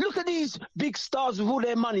 Look at these big stars with all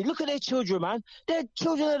their money. Look at their children, man. Their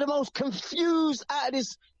children are the most confused out of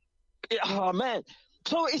this. Oh man.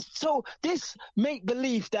 So this make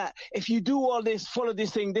believe that if you do all this, follow this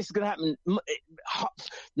thing, this is gonna happen.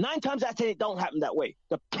 9 times out of 10, it don't happen that way.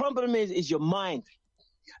 The problem is your mind,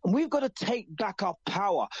 and we've got to take back our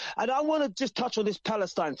power. And I want to just touch on this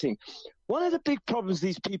Palestine thing. One of the big problems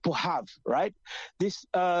these people have, right? This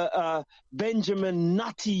Benjamin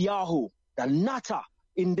Netanyahu, the nutter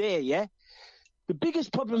in there, yeah. The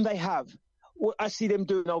biggest problem they have, what I see them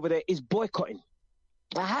doing over there, is boycotting.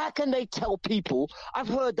 Now, how can they tell people? I've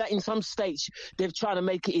heard that in some states they've tried to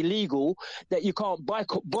make it illegal that you can't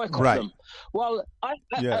boycott them. Well, I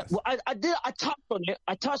touched on it.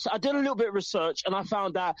 I did a little bit of research and I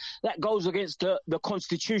found that goes against the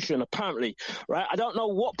Constitution, apparently. Right? I don't know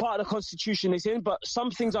what part of the Constitution it's in, but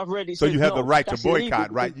some things I've read. So you have the right to boycott,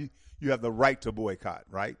 illegal. Right? You have the right to boycott,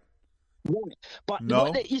 right? Right. But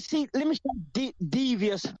no. You see, let me show how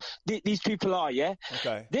devious these people are, yeah?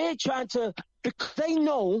 Okay. They're trying to, because they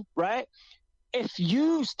know, right, if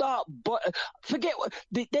you start, forget what,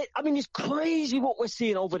 I mean, it's crazy what we're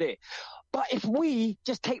seeing over there. But if we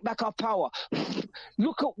just take back our power,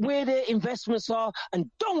 look at where their investments are and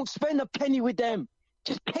don't spend a penny with them.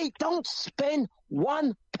 Don't spend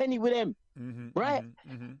 1 penny with them, right?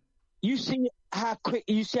 Mm-hmm, mm-hmm. You see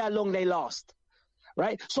how long they last,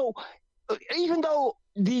 right? So, even though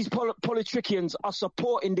these politicians are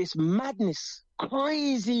supporting this madness,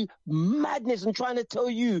 crazy madness, and trying to tell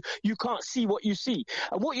you can't see what you see,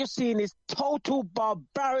 and what you're seeing is total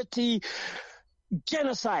barbarity,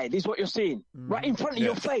 genocide is what you're seeing right in front of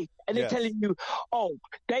your face, and they're telling you, oh,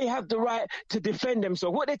 they have the right to defend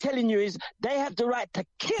themselves. What they're telling you is they have the right to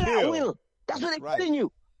kill at will. That's what they're telling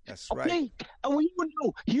you. That's right. And we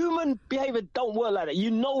know human behavior don't work like that.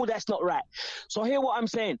 You know that's not right. So hear what I'm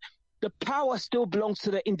saying. The power still belongs to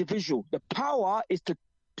the individual. The power is to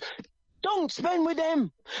don't spend with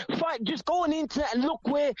them. Fight. Just go on the internet and look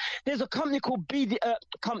where there's a company called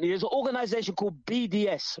there's an organization called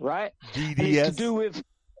BDS, right? BDS. And it's to do with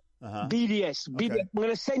BDS. Okay. BDS. I'm going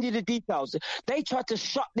to send you the details. They tried to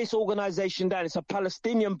shut this organization down. It's a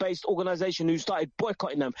Palestinian-based organization who started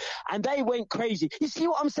boycotting them, and they went crazy. You see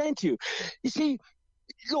what I'm saying to you? You see.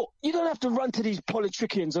 Look, you don't have to run to these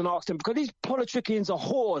politicians and ask them, because these politicians are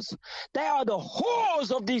whores. They are the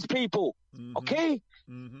whores of these people, okay?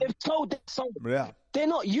 Mm-hmm. They've told so. Yeah. They're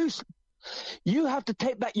not useless. You have to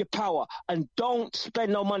take back your power and don't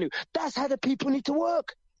spend no money. That's how the people need to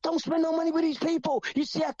work. Don't spend no money with these people. You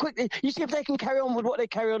see how quickly, you see if they can carry on with what they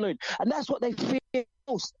carry on doing. And that's what they fear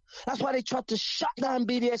most. That's why they tried to shut down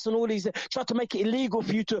BDS and all these, tried to make it illegal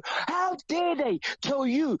for you to, how dare they tell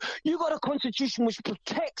you, you got a constitution which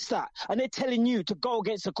protects that. And they're telling you to go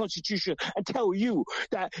against the constitution and tell you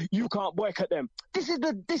that you can't boycott them. This is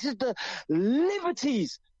the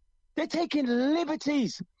liberties. They're taking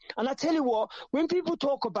liberties. And I tell you what, when people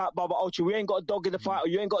talk about Baba Oshi, we ain't got a dog in the fight, or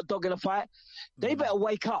you ain't got a dog in the fight, they better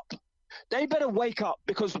wake up. they better wake up,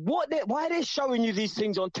 because why they're showing you these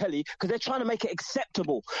things on telly, because they're trying to make it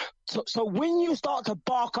acceptable. So when you start to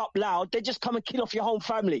bark up loud, they just come and kill off your whole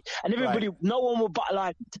family, and everybody, no one will butt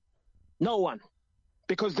alive. No one.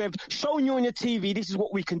 Because they've shown you on your TV, this is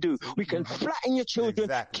what we can do. We can flatten your children,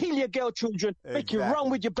 kill your girl children, make you run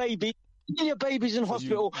with your baby, kill your babies in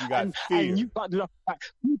hospital, and you got enough.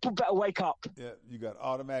 People better wake up. Yeah, you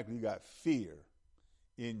got fear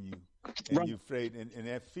in you, and you're afraid, and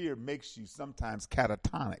that fear makes you sometimes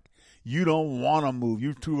catatonic. You don't want to move.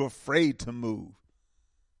 You're too afraid to move.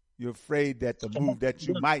 You're afraid that the move that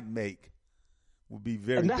you might make will be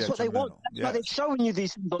very detrimental. And that's what they want. That's why they're showing you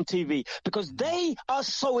these things on TV, because they are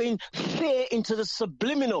sowing fear into the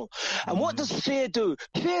subliminal. And what does fear do?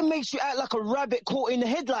 Fear makes you act like a rabbit caught in the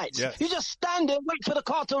headlights. Yes. You just stand there, wait for the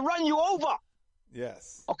car to run you over.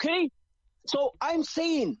 Yes. Okay? So I'm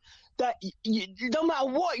saying that no matter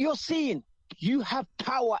what you're seeing, you have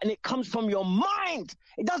power, and it comes from your mind.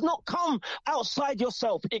 It does not come outside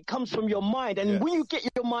yourself. It comes from your mind. And when you get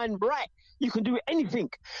your mind right, you can do anything.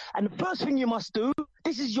 And the first thing you must do,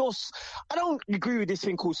 I don't agree with this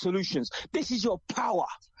thing called solutions. This is your power.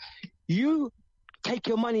 You take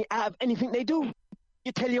your money out of anything they do.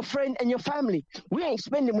 You tell your friend and your family, we ain't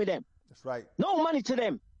spending with them. That's right. No money to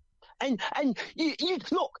them. And you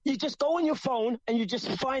look, you just go on your phone and you just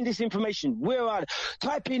find this information.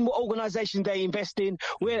 Type in what organization they invest in,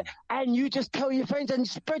 and you just tell your friends and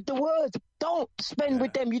spread the word. Don't spend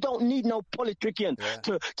with them. You don't need no politrician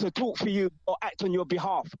to talk for you or act on your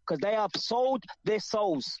behalf, because they have sold their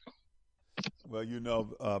souls. Well,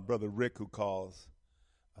 Brother Rick, who calls,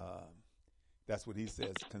 that's what he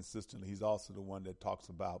says consistently. He's also the one that talks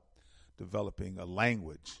about developing a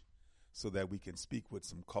language so that we can speak with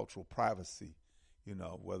some cultural privacy,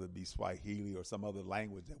 whether it be Swahili or some other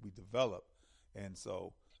language that we develop. And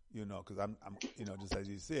so, because I'm just as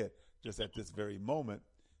you said, just at this very moment,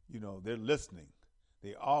 they're listening.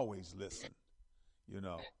 They always listen,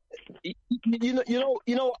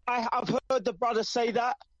 I've heard the brother say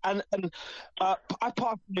that, and I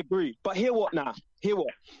partially agree. But hear what?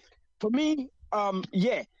 For me,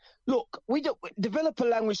 look, we develop a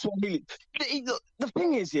language Swahili. The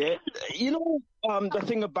thing is, the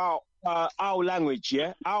thing about our language,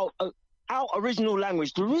 our original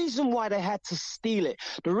language, the reason why they had to steal it,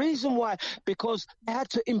 because they had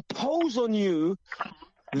to impose on you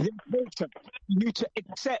their culture, you to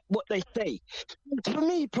accept what they say. For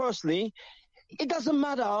me personally, it doesn't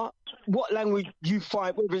matter what language you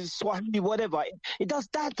find, whether it's Swahili, whatever. It does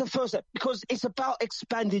that the first step, because it's about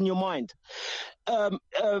expanding your mind.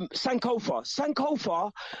 Sankofa,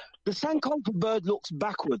 the Sankofa bird looks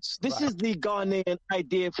backwards. This is the Ghanaian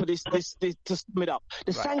idea for this to sum it up.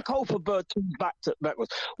 The Sankofa bird turns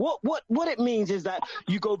backwards. What it means is that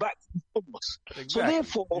you go back to the source. Exactly. So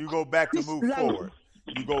therefore, you go back to move forward.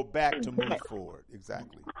 You go back to move forward.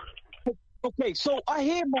 Exactly. Okay, so I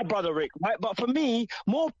hear my brother Rick, right? But for me,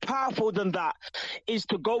 more powerful than that is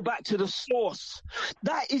to go back to the source.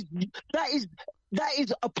 That is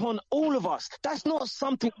upon all of us. That's not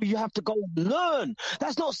something where you have to go and learn.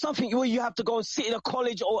 That's not something where you have to go and sit in a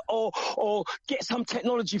college or get some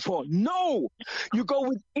technology for. No, you go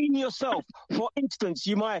within yourself. For instance,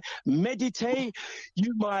 you might meditate,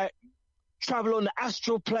 you might travel on the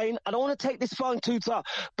astral plane. I don't want to take this far too far,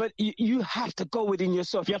 but you have to go within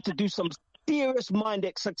yourself. You have to do some serious mind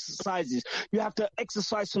exercises. You have to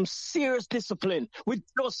exercise some serious discipline with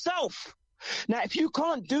yourself. Now, if you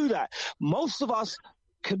can't do that, most of us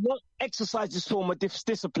cannot exercise this form of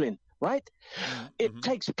discipline, right? Mm-hmm. It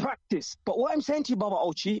takes practice. But what I'm saying to you, Baba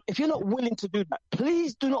Oshi, if you're not willing to do that,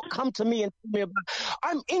 please do not come to me and tell me about.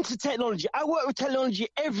 I'm into technology. I work with technology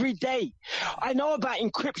every day. I know about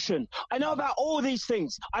encryption. I know about all these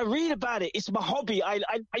things. I read about it. It's my hobby. I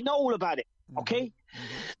know all about it. Okay?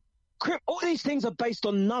 Mm-hmm. All these things are based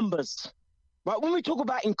on numbers. Right? When we talk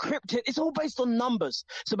about encrypted, it's all based on numbers.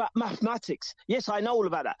 It's about mathematics. Yes, I know all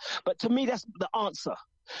about that. But to me, that's the answer.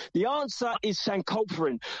 The answer is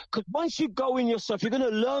Sankofaing. Because once you go in yourself, you're going to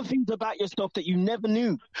learn things about yourself that you never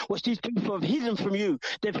knew, which these people have hidden from you.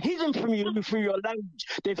 They've hidden from you through your language.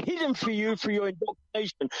 They've hidden from you through your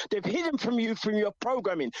indoctrination. They've hidden from you through your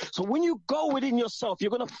programming. So when you go within yourself,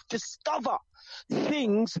 you're going to discover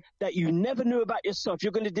things that you never knew about yourself.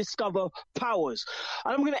 You're going to discover powers.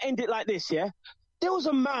 And I'm going to end it like this, yeah? There was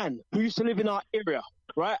a man who used to live in our area,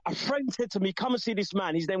 right? A friend said to me, come and see this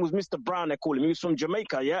man. His name was Mr. Brown, they call him. He was from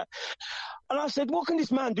Jamaica, yeah? And I said, what can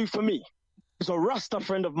this man do for me? He's a Rasta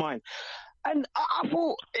friend of mine. And I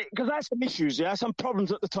thought, because I had some issues, yeah, some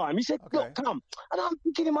problems at the time. He said, look, come. And I'm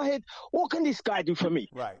thinking in my head, what can this guy do for me?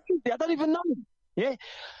 Right. I don't even know him. Yeah.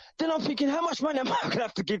 Then I'm thinking, how much money am I going to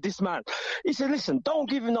have to give this man? He said, listen, don't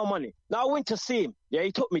give him no money. Now, I went to see him. Yeah,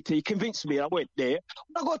 he took me to, he convinced me. I went there.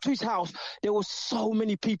 When I got to his house, there were so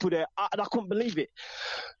many people there, and I couldn't believe it.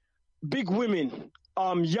 Big women,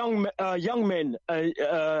 young men,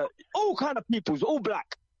 all kind of peoples, all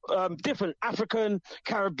black, different, African,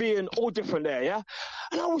 Caribbean, all different there, yeah?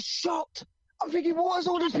 And I was shocked. I'm thinking, what is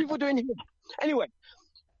all these people doing here? Anyway,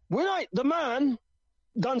 the man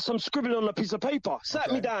done some scribbling on a piece of paper,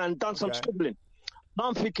 sat me down, done some scribbling.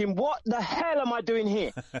 I'm thinking, what the hell am I doing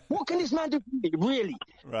here? What can this man do for me, really?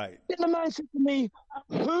 Right. Then the man said to me,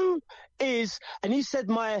 who is, and he said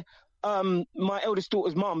my eldest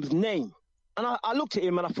daughter's mom's name. And I looked at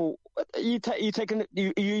him and I thought, you taking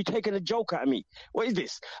a joke out of me? What is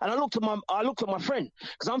this? And I looked at my friend,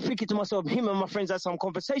 because I'm thinking to myself, him and my friends had some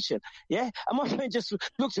conversation, yeah? And my friend just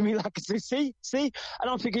looked at me like, see? And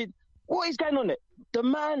I'm thinking, what is going on there? The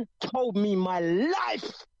man told me my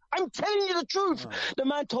life. I'm telling you the truth. The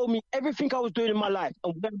man told me everything I was doing in my life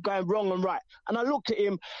and what was going wrong and right. And I looked at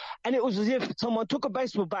him, and it was as if someone took a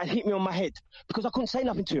baseball bat and hit me on my head, because I couldn't say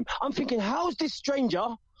nothing to him. I'm thinking, how's this stranger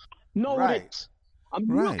know this? I'm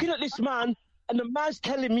looking at this man, and the man's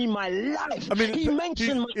telling me my life. I mean, he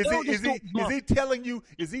mentioned is he telling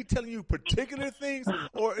you particular things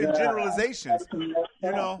or in generalizations? You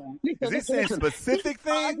know, is he saying specific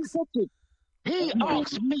things? He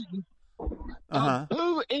asked me,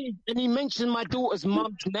 who is, and he mentioned my daughter's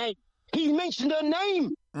mom's name. He mentioned her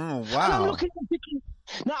name. Oh, wow. And I'm looking at thinking,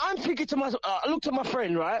 now I'm thinking to myself, I looked at my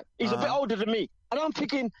friend, right? He's a bit older than me. And I'm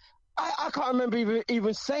thinking, I can't remember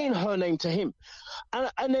even saying her name to him.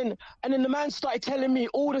 And then the man started telling me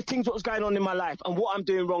all the things that was going on in my life and what I'm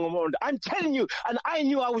doing wrong and wrong. I'm telling you, and I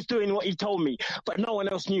knew I was doing what he told me, but no one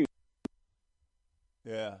else knew.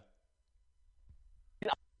 Yeah.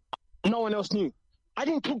 No one else knew.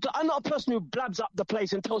 I'm not a person who blabs up the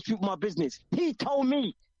place and tells people my business. He told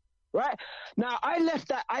me, right? Now, I left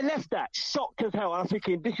that shocked as hell. I'm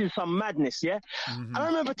thinking, this is some madness, yeah? Mm-hmm. I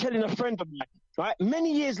remember telling a friend of mine, right?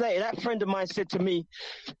 Many years later, that friend of mine said to me,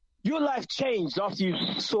 your life changed after you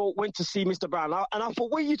went to see Mr. Brown. And I thought,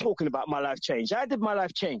 what are you talking about, my life changed? How did my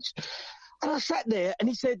life change? And I sat there, and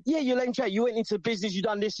he said, yeah, you're lame track. You went into business, you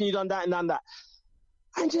done this, and you done that, and done that.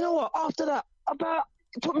 And you know what? After that,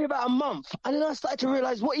 it took me about a month, and then I started to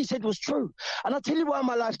realize what he said was true. And I'll tell you why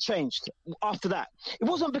my life changed after that. It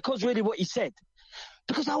wasn't because really what he said,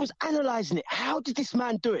 because I was analyzing it. How did this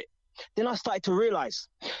man do it? Then I started to realize,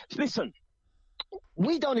 listen,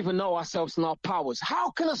 we don't even know ourselves and our powers.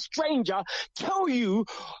 How can a stranger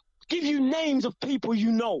give you names of people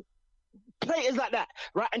you know, players like that,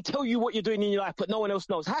 right, and tell you what you're doing in your life, but no one else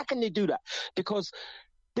knows? How can they do that? Because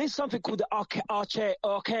there's something called the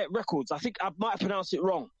archaic records. I think I might have pronounced it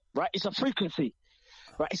wrong, right? It's a frequency,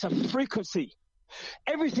 right? It's a frequency.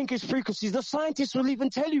 Everything is frequencies. The scientists will even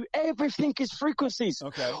tell you everything is frequencies.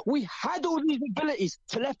 Okay. We had all these abilities,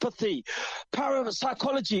 telepathy,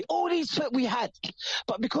 parapsychology, all these that we had.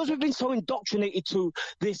 But because we've been so indoctrinated to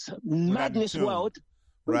this madness world,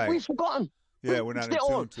 we've forgotten. Yeah, we're not in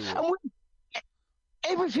tune to it. And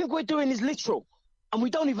everything we're doing is literal. And we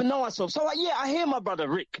don't even know ourselves. So, I hear my brother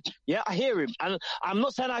Rick. Yeah, I hear him. And I'm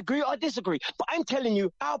not saying I agree or I disagree. But I'm telling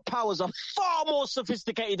you, our powers are far more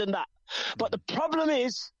sophisticated than that. But the problem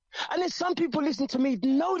is, and there's some people listening to me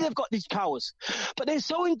know they've got these powers. But they're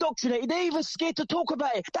so indoctrinated, they're even scared to talk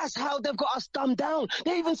about it. That's how they've got us dumbed down.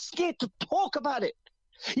 They're even scared to talk about it.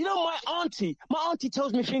 You know, my auntie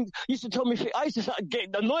tells me things, used to tell me things. I used to start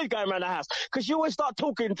getting annoyed going around the house because she always start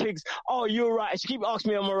talking things. Oh, you're right. She keep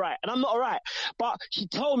asking me, am I right? And I'm not all right. But she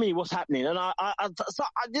told me what's happening. And after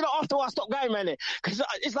a while, I stopped going around it because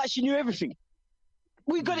it's like she knew everything.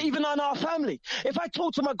 We got it even in our family. If I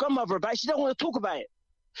talk to my grandmother about it, she don't want to talk about it.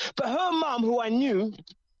 But her mum, who I knew,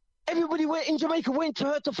 everybody in Jamaica went to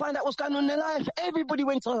her to find out what's going on in their life. Everybody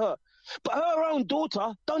went to her. But her own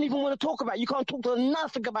daughter don't even want to talk about it. You can't talk to her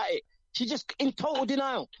nothing about it. She's just in total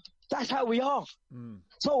denial. That's how we are.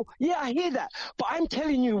 So, I hear that. But I'm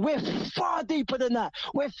telling you, we're far deeper than that.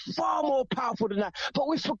 We're far more powerful than that. But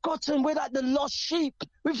we've forgotten. We're like the lost sheep.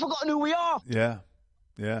 We've forgotten who we are. Yeah.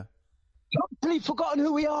 Completely forgotten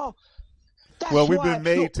who we are. That's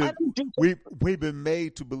we've been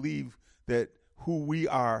made to believe that who we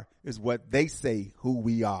are is what they say who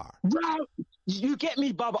we are. Right. You get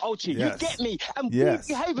me, Baba Oshi. Yes. You get me. And we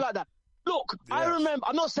behave like that. Look, I remember,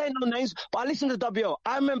 I'm not saying no names, but I listened to WO.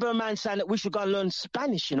 I remember a man saying that we should go and learn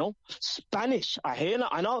Spanish, you know. Spanish. I hear that.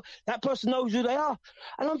 I know. That person knows who they are.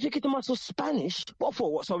 And I'm thinking to myself, Spanish? What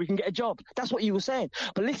for? What, so we can get a job? That's what you were saying.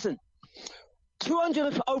 But listen,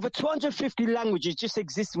 over 250 languages just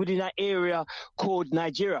exist within that area called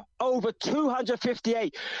Nigeria. Over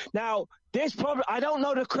 258. Now, there's probably, I don't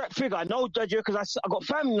know the correct figure. I know Nigeria because I got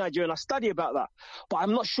family in Nigeria and I study about that. But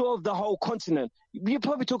I'm not sure of the whole continent. You're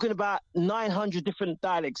probably talking about 900 different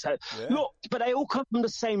dialects. Yeah. Look, but they all come from the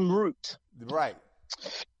same root. Right.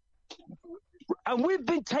 And we've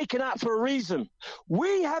been taken out for a reason.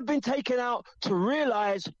 We have been taken out to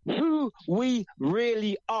realize who we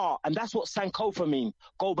really are. And that's what Sankofa means.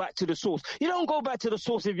 Go back to the source. You don't go back to the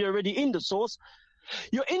source if you're already in the source.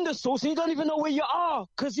 You're in the source and you don't even know where you are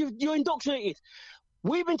because you're indoctrinated.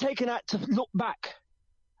 We've been taken out to look back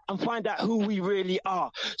and find out who we really are.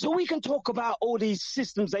 So we can talk about all these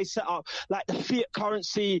systems they set up, like the fiat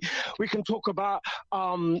currency. We can talk about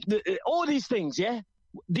all these things, yeah?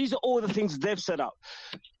 These are all the things they've set up.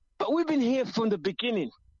 But we've been here from the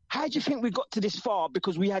beginning. How do you think we got to this far?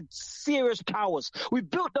 Because we had serious powers. We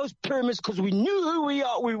built those pyramids because we knew who we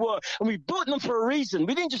were, and we built them for a reason.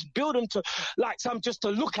 We didn't just build them to just to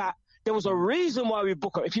look at. There was a reason why we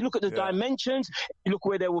built them. If you look at the dimensions, if you look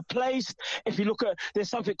where they were placed, if you look at, there's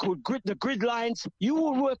something called the grid lines, you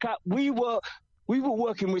will work out we were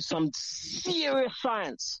working with some serious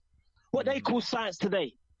science. What they call science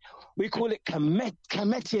today. We call it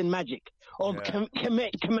Kemetian magic, or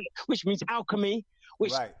Kemet, which means alchemy,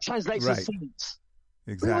 which translates to science.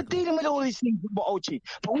 Exactly. We were dealing with all these things, Oshi,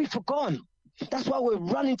 but we've forgotten. That's why we're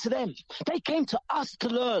running to them. They came to us to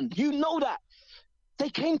learn. You know that. They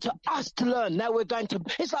came to us to learn. Now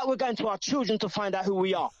it's like we're going to our children to find out who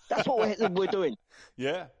we are. That's what we're doing.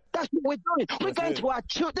 Yeah. That's what we're doing. We're going to our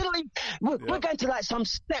children. We're going to like some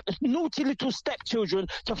naughty little stepchildren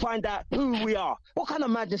to find out who we are. What kind of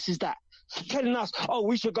madness is that? Telling us,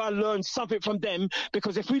 we should go and learn something from them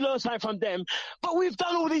because if we learn something from them, but we've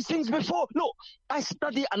done all these things before. Look, I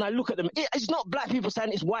study and I look at them. It's not black people saying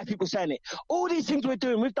it, it's white people saying it. All these things we're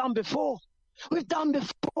doing, we've done before. We've done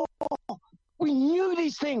before. We knew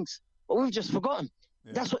these things, but we've just forgotten.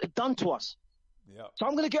 Yeah. That's what they've done to us. Yep. So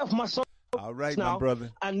I'm going to get off my soul. All right, my brother.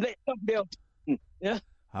 And let somebody else. Yeah.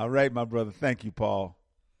 All right, my brother. Thank you, Paul.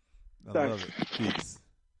 I love it. Peace.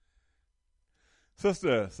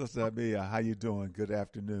 Sister Abia, how you doing? Good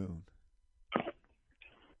afternoon.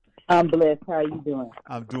 I'm blessed. How are you doing?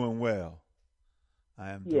 I'm doing well.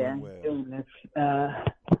 I am doing well. Doing this. I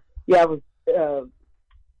was,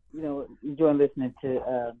 enjoying listening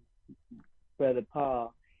to Brother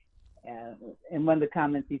Paul, and one of the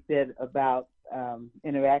comments he said about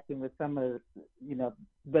interacting with some of the,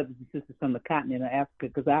 brothers and sisters from the continent of Africa,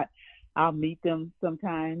 because I'll meet them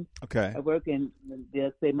sometimes. Okay. I work and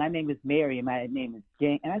they'll say, my name is Mary and my name is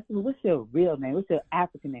Jane. And I said, well, what's your real name? What's your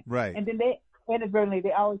African name? Right. And then they inadvertently,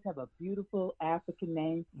 they always have a beautiful African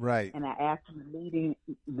name. Right. And I ask them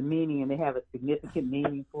the meaning, and they have a significant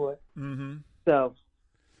meaning for it. Mm-hmm. So.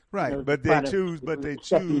 Right. But they choose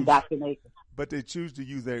to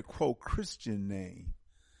use their quote Christian name.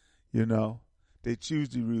 They choose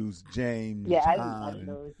to use James, John, I didn't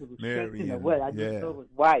know if it was Mary, Christian or what. I just know it was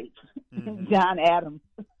white, John Adams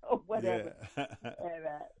or whatever. Yeah.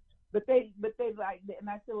 But they like, and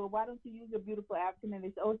I said, well, why don't you use a beautiful African name? They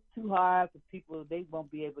said, it's too hard for people. They won't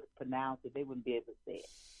be able to pronounce it. They wouldn't be able to say it.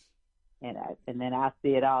 And then I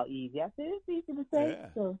say it all easy. I said, it's easy to say. Yeah.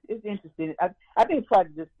 So it's interesting. I think it's part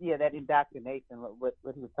of just that indoctrination, what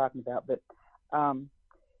he was talking about. But in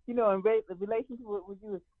relation to what you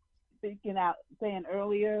were saying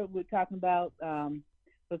earlier, we're talking about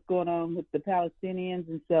what's going on with the Palestinians,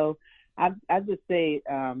 and so I just say,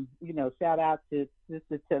 shout out to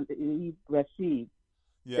Sister Rashid.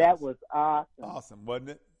 Yes. That was awesome. Awesome, wasn't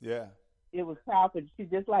it? Yeah. It was powerful. She's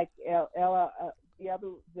just like Ella, the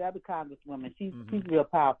other congresswoman. She's real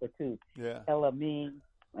powerful too. Yeah. Ella Mean.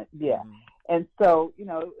 Yeah. Mm-hmm. And so, it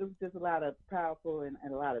was just a lot of powerful and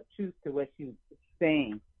a lot of truth to what she was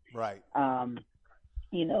saying. Right.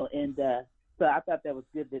 So I thought that was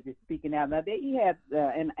good that they're speaking out. Now, he had,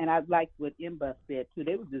 and I liked what Imba said, too.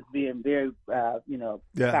 They were just being very,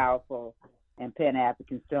 powerful and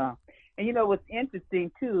Pan-African strong. And, what's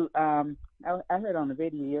interesting, too, I heard on the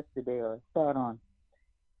radio yesterday, or saw it on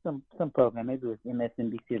some program, maybe it was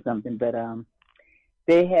MSNBC or something, but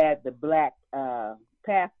they had the black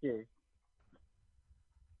pastors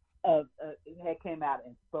had came out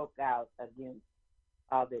and spoke out against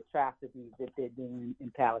all the atrocities that they're doing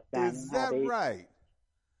in Palestine. Is that right?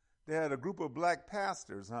 They had a group of black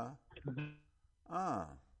pastors, huh? Mm-hmm.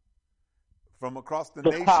 From across the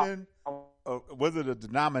nation? Was it a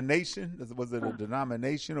denomination? Was it a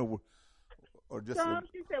denomination or just?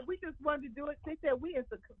 She said we just wanted to do it. They said we as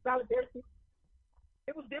a solidarity.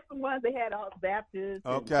 It was different ones. They had all Baptists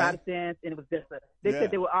and Okay. Protestants, and it was just they Yeah.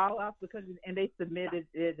 said they were all off the country, and they submitted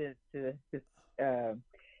it to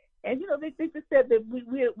and they just said that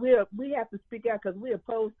we have to speak out because we're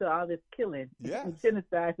opposed to all this killing Yes. and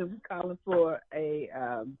genocide, and we're calling for a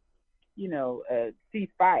a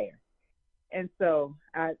ceasefire. And so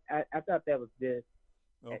I thought that was good.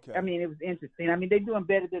 Okay. I mean, it was interesting. I mean, they're doing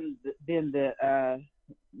better than the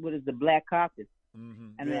what is the Black Caucus. Mm-hmm.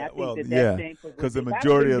 I mean, Yeah, I think well, that's yeah, shameful. because the A lot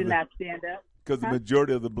majority people of did the not stand up. because the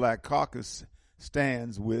majority of the Black Caucus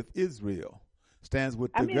stands with Israel, stands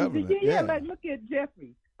with the government. Yeah, like look at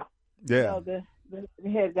Jeffrey. Yeah. The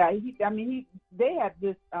head guy. They had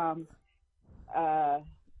this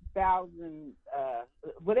 1,000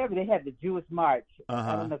 whatever they had the Jewish March.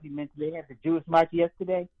 I don't know if you mentioned they had the Jewish March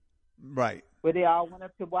yesterday. Right. Where they all went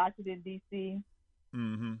up to Washington D.C.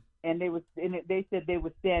 Mm-hmm. And they said they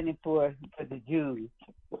were standing for the Jews,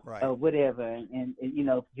 right, or whatever, and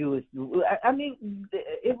Jewish. I mean,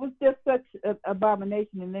 it was just such an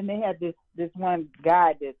abomination. And then they had this one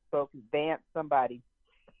guy that spoke, Vance, somebody,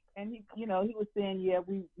 and he was saying, yeah,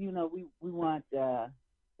 we want the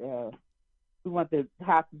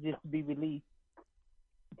hostages to be released,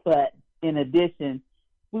 but in addition,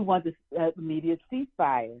 we want the immediate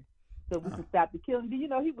ceasefire. So we can stop the killing.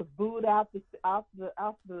 He was booed off the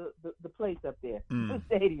place up there, the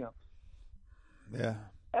stadium. Yeah.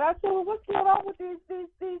 And I said, well, what's going on with these?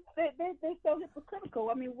 They so hypocritical.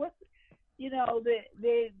 I mean, they're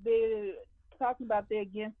talking about they're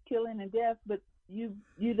against killing and death, but you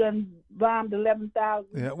done bombed 11,000.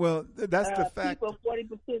 Yeah. Well, that's the fact. People,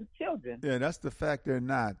 40% children. Yeah, that's the fact. They're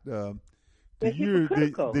not. They're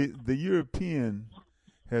hypocritical. The European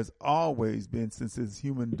has always been, since its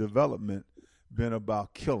human development, been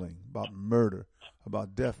about killing, about murder,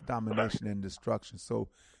 about death, domination, and destruction. So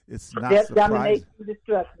it's not death, surprising. Domination, and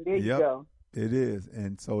destruction. There you go. It is.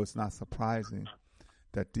 And so it's not surprising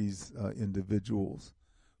that these individuals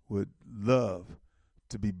would love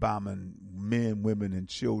to be bombing men, women, and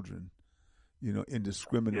children,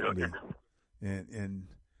 indiscriminately. And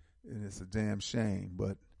it's a damn shame,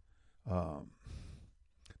 but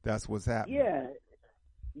that's what's happening.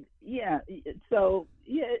 Yeah. So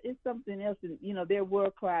it's something else. And their war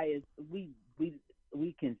cry is we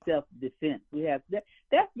can self-defense. We have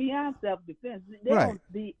that's beyond self-defense. They right. want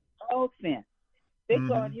the offense. They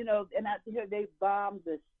going, and I hear they bombed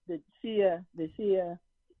the Shia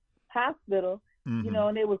hospital.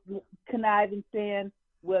 And they was conniving, saying,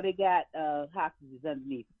 well, they got hostages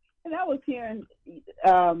underneath. And I was hearing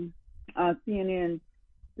on CNN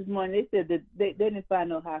this morning, they said that they didn't find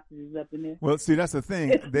no hostages up in there. Well, see, that's the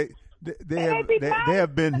thing. They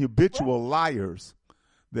have been habitual liars.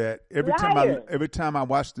 That every time I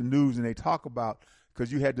watch the news and they talk about,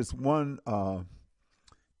 because you had this one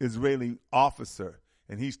Israeli officer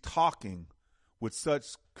and he's talking with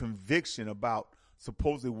such conviction about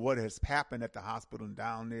supposedly what has happened at the hospital and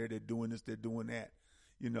down there. They're doing this, they're doing that.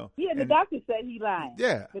 Yeah, the doctor said he lying.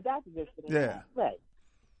 Yeah, the doctor just said he lying. Right.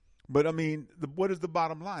 But I mean, what is the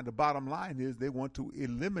bottom line? The bottom line is they want to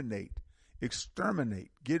eliminate,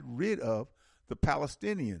 exterminate, get rid of the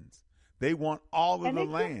Palestinians. They want all of the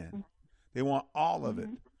land. They want all of it.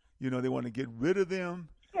 They want to get rid of them.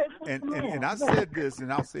 And I said this,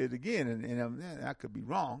 and I'll say it again, and I could be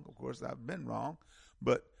wrong. Of course, I've been wrong.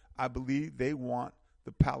 But I believe they want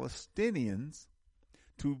the Palestinians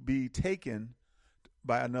to be taken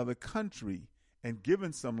by another country and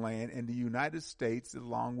given some land, and the United States,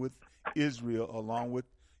 along with Israel, along with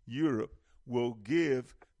Europe, will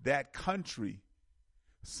give that country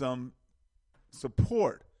some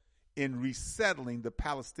support in resettling the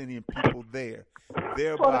Palestinian people there.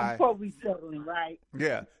 Thereby, quote, resettling, right?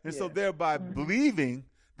 Yeah. And so thereby believing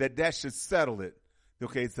that should settle it.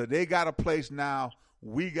 Okay, so they got a place now.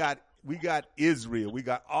 We got Israel. We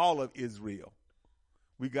got all of Israel.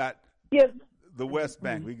 We got the West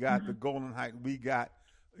Bank. We got the Golan Heights. We got,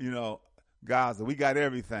 Gaza. We got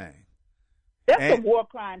everything. That's a war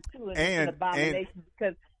crime too, and an abomination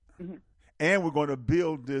because. And we're going to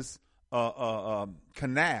build this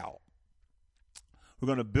canal. We're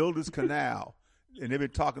going to build this canal, and they've been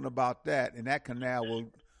talking about that. And that canal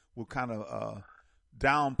will kind of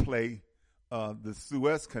downplay the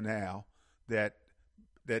Suez Canal that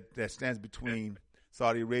stands between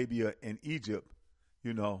Saudi Arabia and Egypt,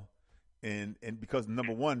 and because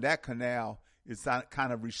number one, that canal is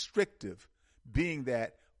kind of restrictive, being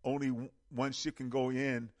that only one ship can go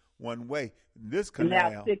in one way. This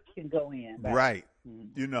canal, now 6 can go in, right?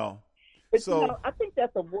 But I think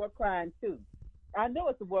that's a war crime too. I know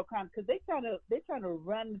it's a war crime because they're trying to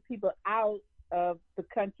run people out of the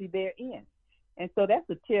country they're in, And so that's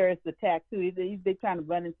a terrorist attack too. They're trying to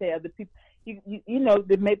run and say other people. You know,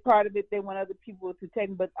 they make part of it. They want other people to take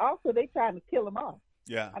them, but also they trying to kill them off.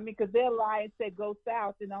 Yeah. I mean, because they'll lie and say go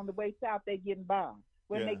south, and on the way south they getting bombed.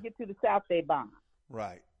 When they get to the south, they bomb.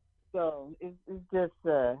 Right. So it's just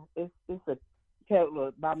it's a terrible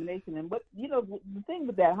abomination. And what the thing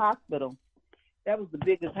with that hospital, that was the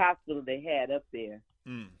biggest hospital they had up there.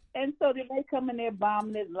 Mm. And so they come in there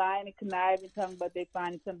bombing it, lying and conniving, talking about they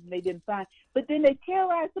finding something they didn't find. But then they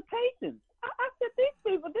terrorize the patients. I said, these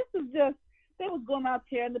people, this is just, they was going out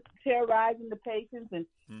terrorizing the patients and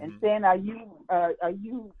saying, are you,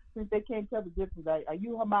 since they can't tell the difference, are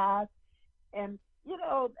you Hamas? And, you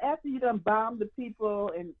know, after you done bomb the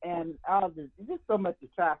people and all this, it's just so much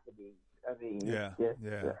atrocity. I mean,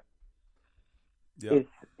 it's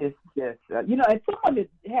just you know, and someone that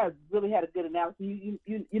has really had a good analysis. You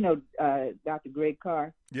know, Dr. Greg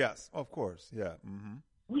Carr. Yes, of course. Yeah.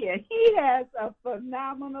 Mm-hmm. Yeah, he has a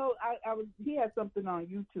phenomenal. He has something on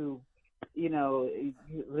YouTube. You know, you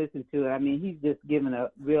listen to it. I mean, he's just giving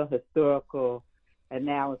a real historical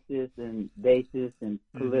analysis and basis and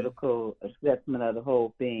political assessment of the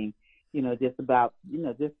whole thing. You know, just about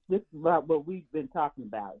just about what we've been talking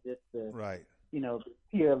about. Just right. You know, the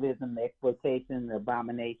imperialism, the exploitation, the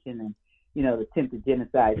abomination, and you know, the attempted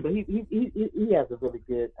genocide. So he has a really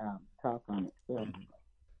good talk on it. So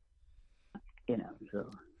you know, so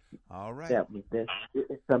all right,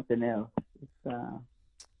 it's something else. It's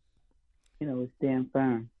you know, we stand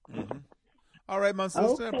firm. Mm-hmm. All right, my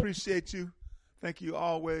sister, I appreciate you. Thank you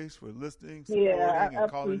always for listening, supporting, and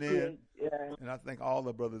calling in. Yeah. And I thank all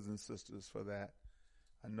the brothers and sisters for that.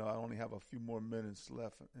 I know I only have a few more minutes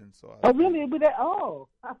left, and so. Really? But okay. I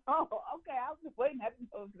was just waiting.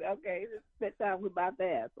 Okay, it's that time about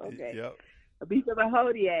that. Okay. Yep. A BB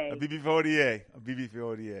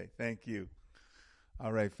Fortier. Thank you.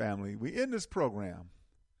 All right, family. We end this program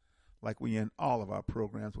like we end all of our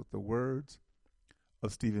programs with the words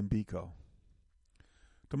of Stephen Biko.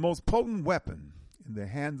 The most potent weapon in the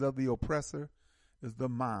hands of the oppressor is the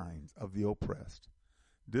minds of the oppressed.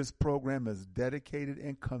 This program is dedicated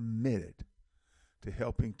and committed to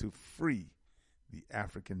helping to free the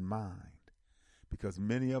African mind, because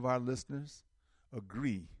many of our listeners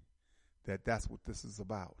agree that that's what this is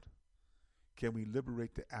about. Can we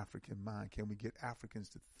liberate the African mind? Can we get Africans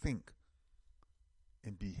to think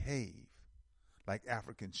and behave like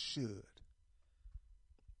Africans should?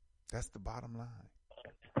 That's the bottom line.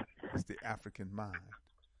 It's the African mind.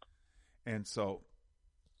 And so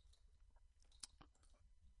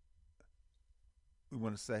we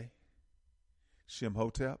want to say Shem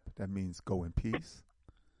Hotep, that means go in peace.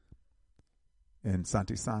 And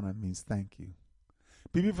Santi Sana means thank you.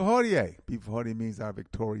 BB Fortier. BB Fortier means our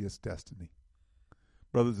victorious destiny.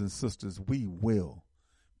 Brothers and sisters, we will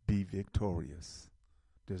be victorious.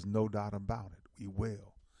 There's no doubt about it. We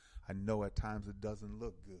will. I know at times it doesn't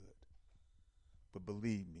look good, but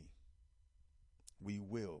believe me, we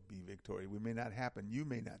will be victorious. We may not happen. You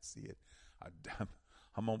may not see it.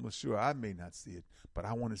 I'm almost sure I may not see it, but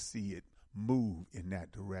I want to see it move in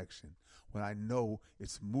that direction. When I know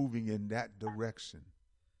it's moving in that direction,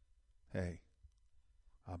 hey,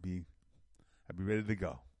 I'll be ready to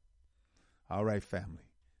go. All right, family.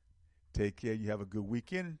 Take care. You have a good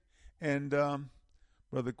weekend. And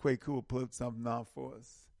Brother Kwaku will put something on for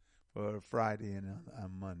us for Friday and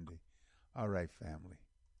on Monday. All right, family.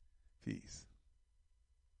 Peace.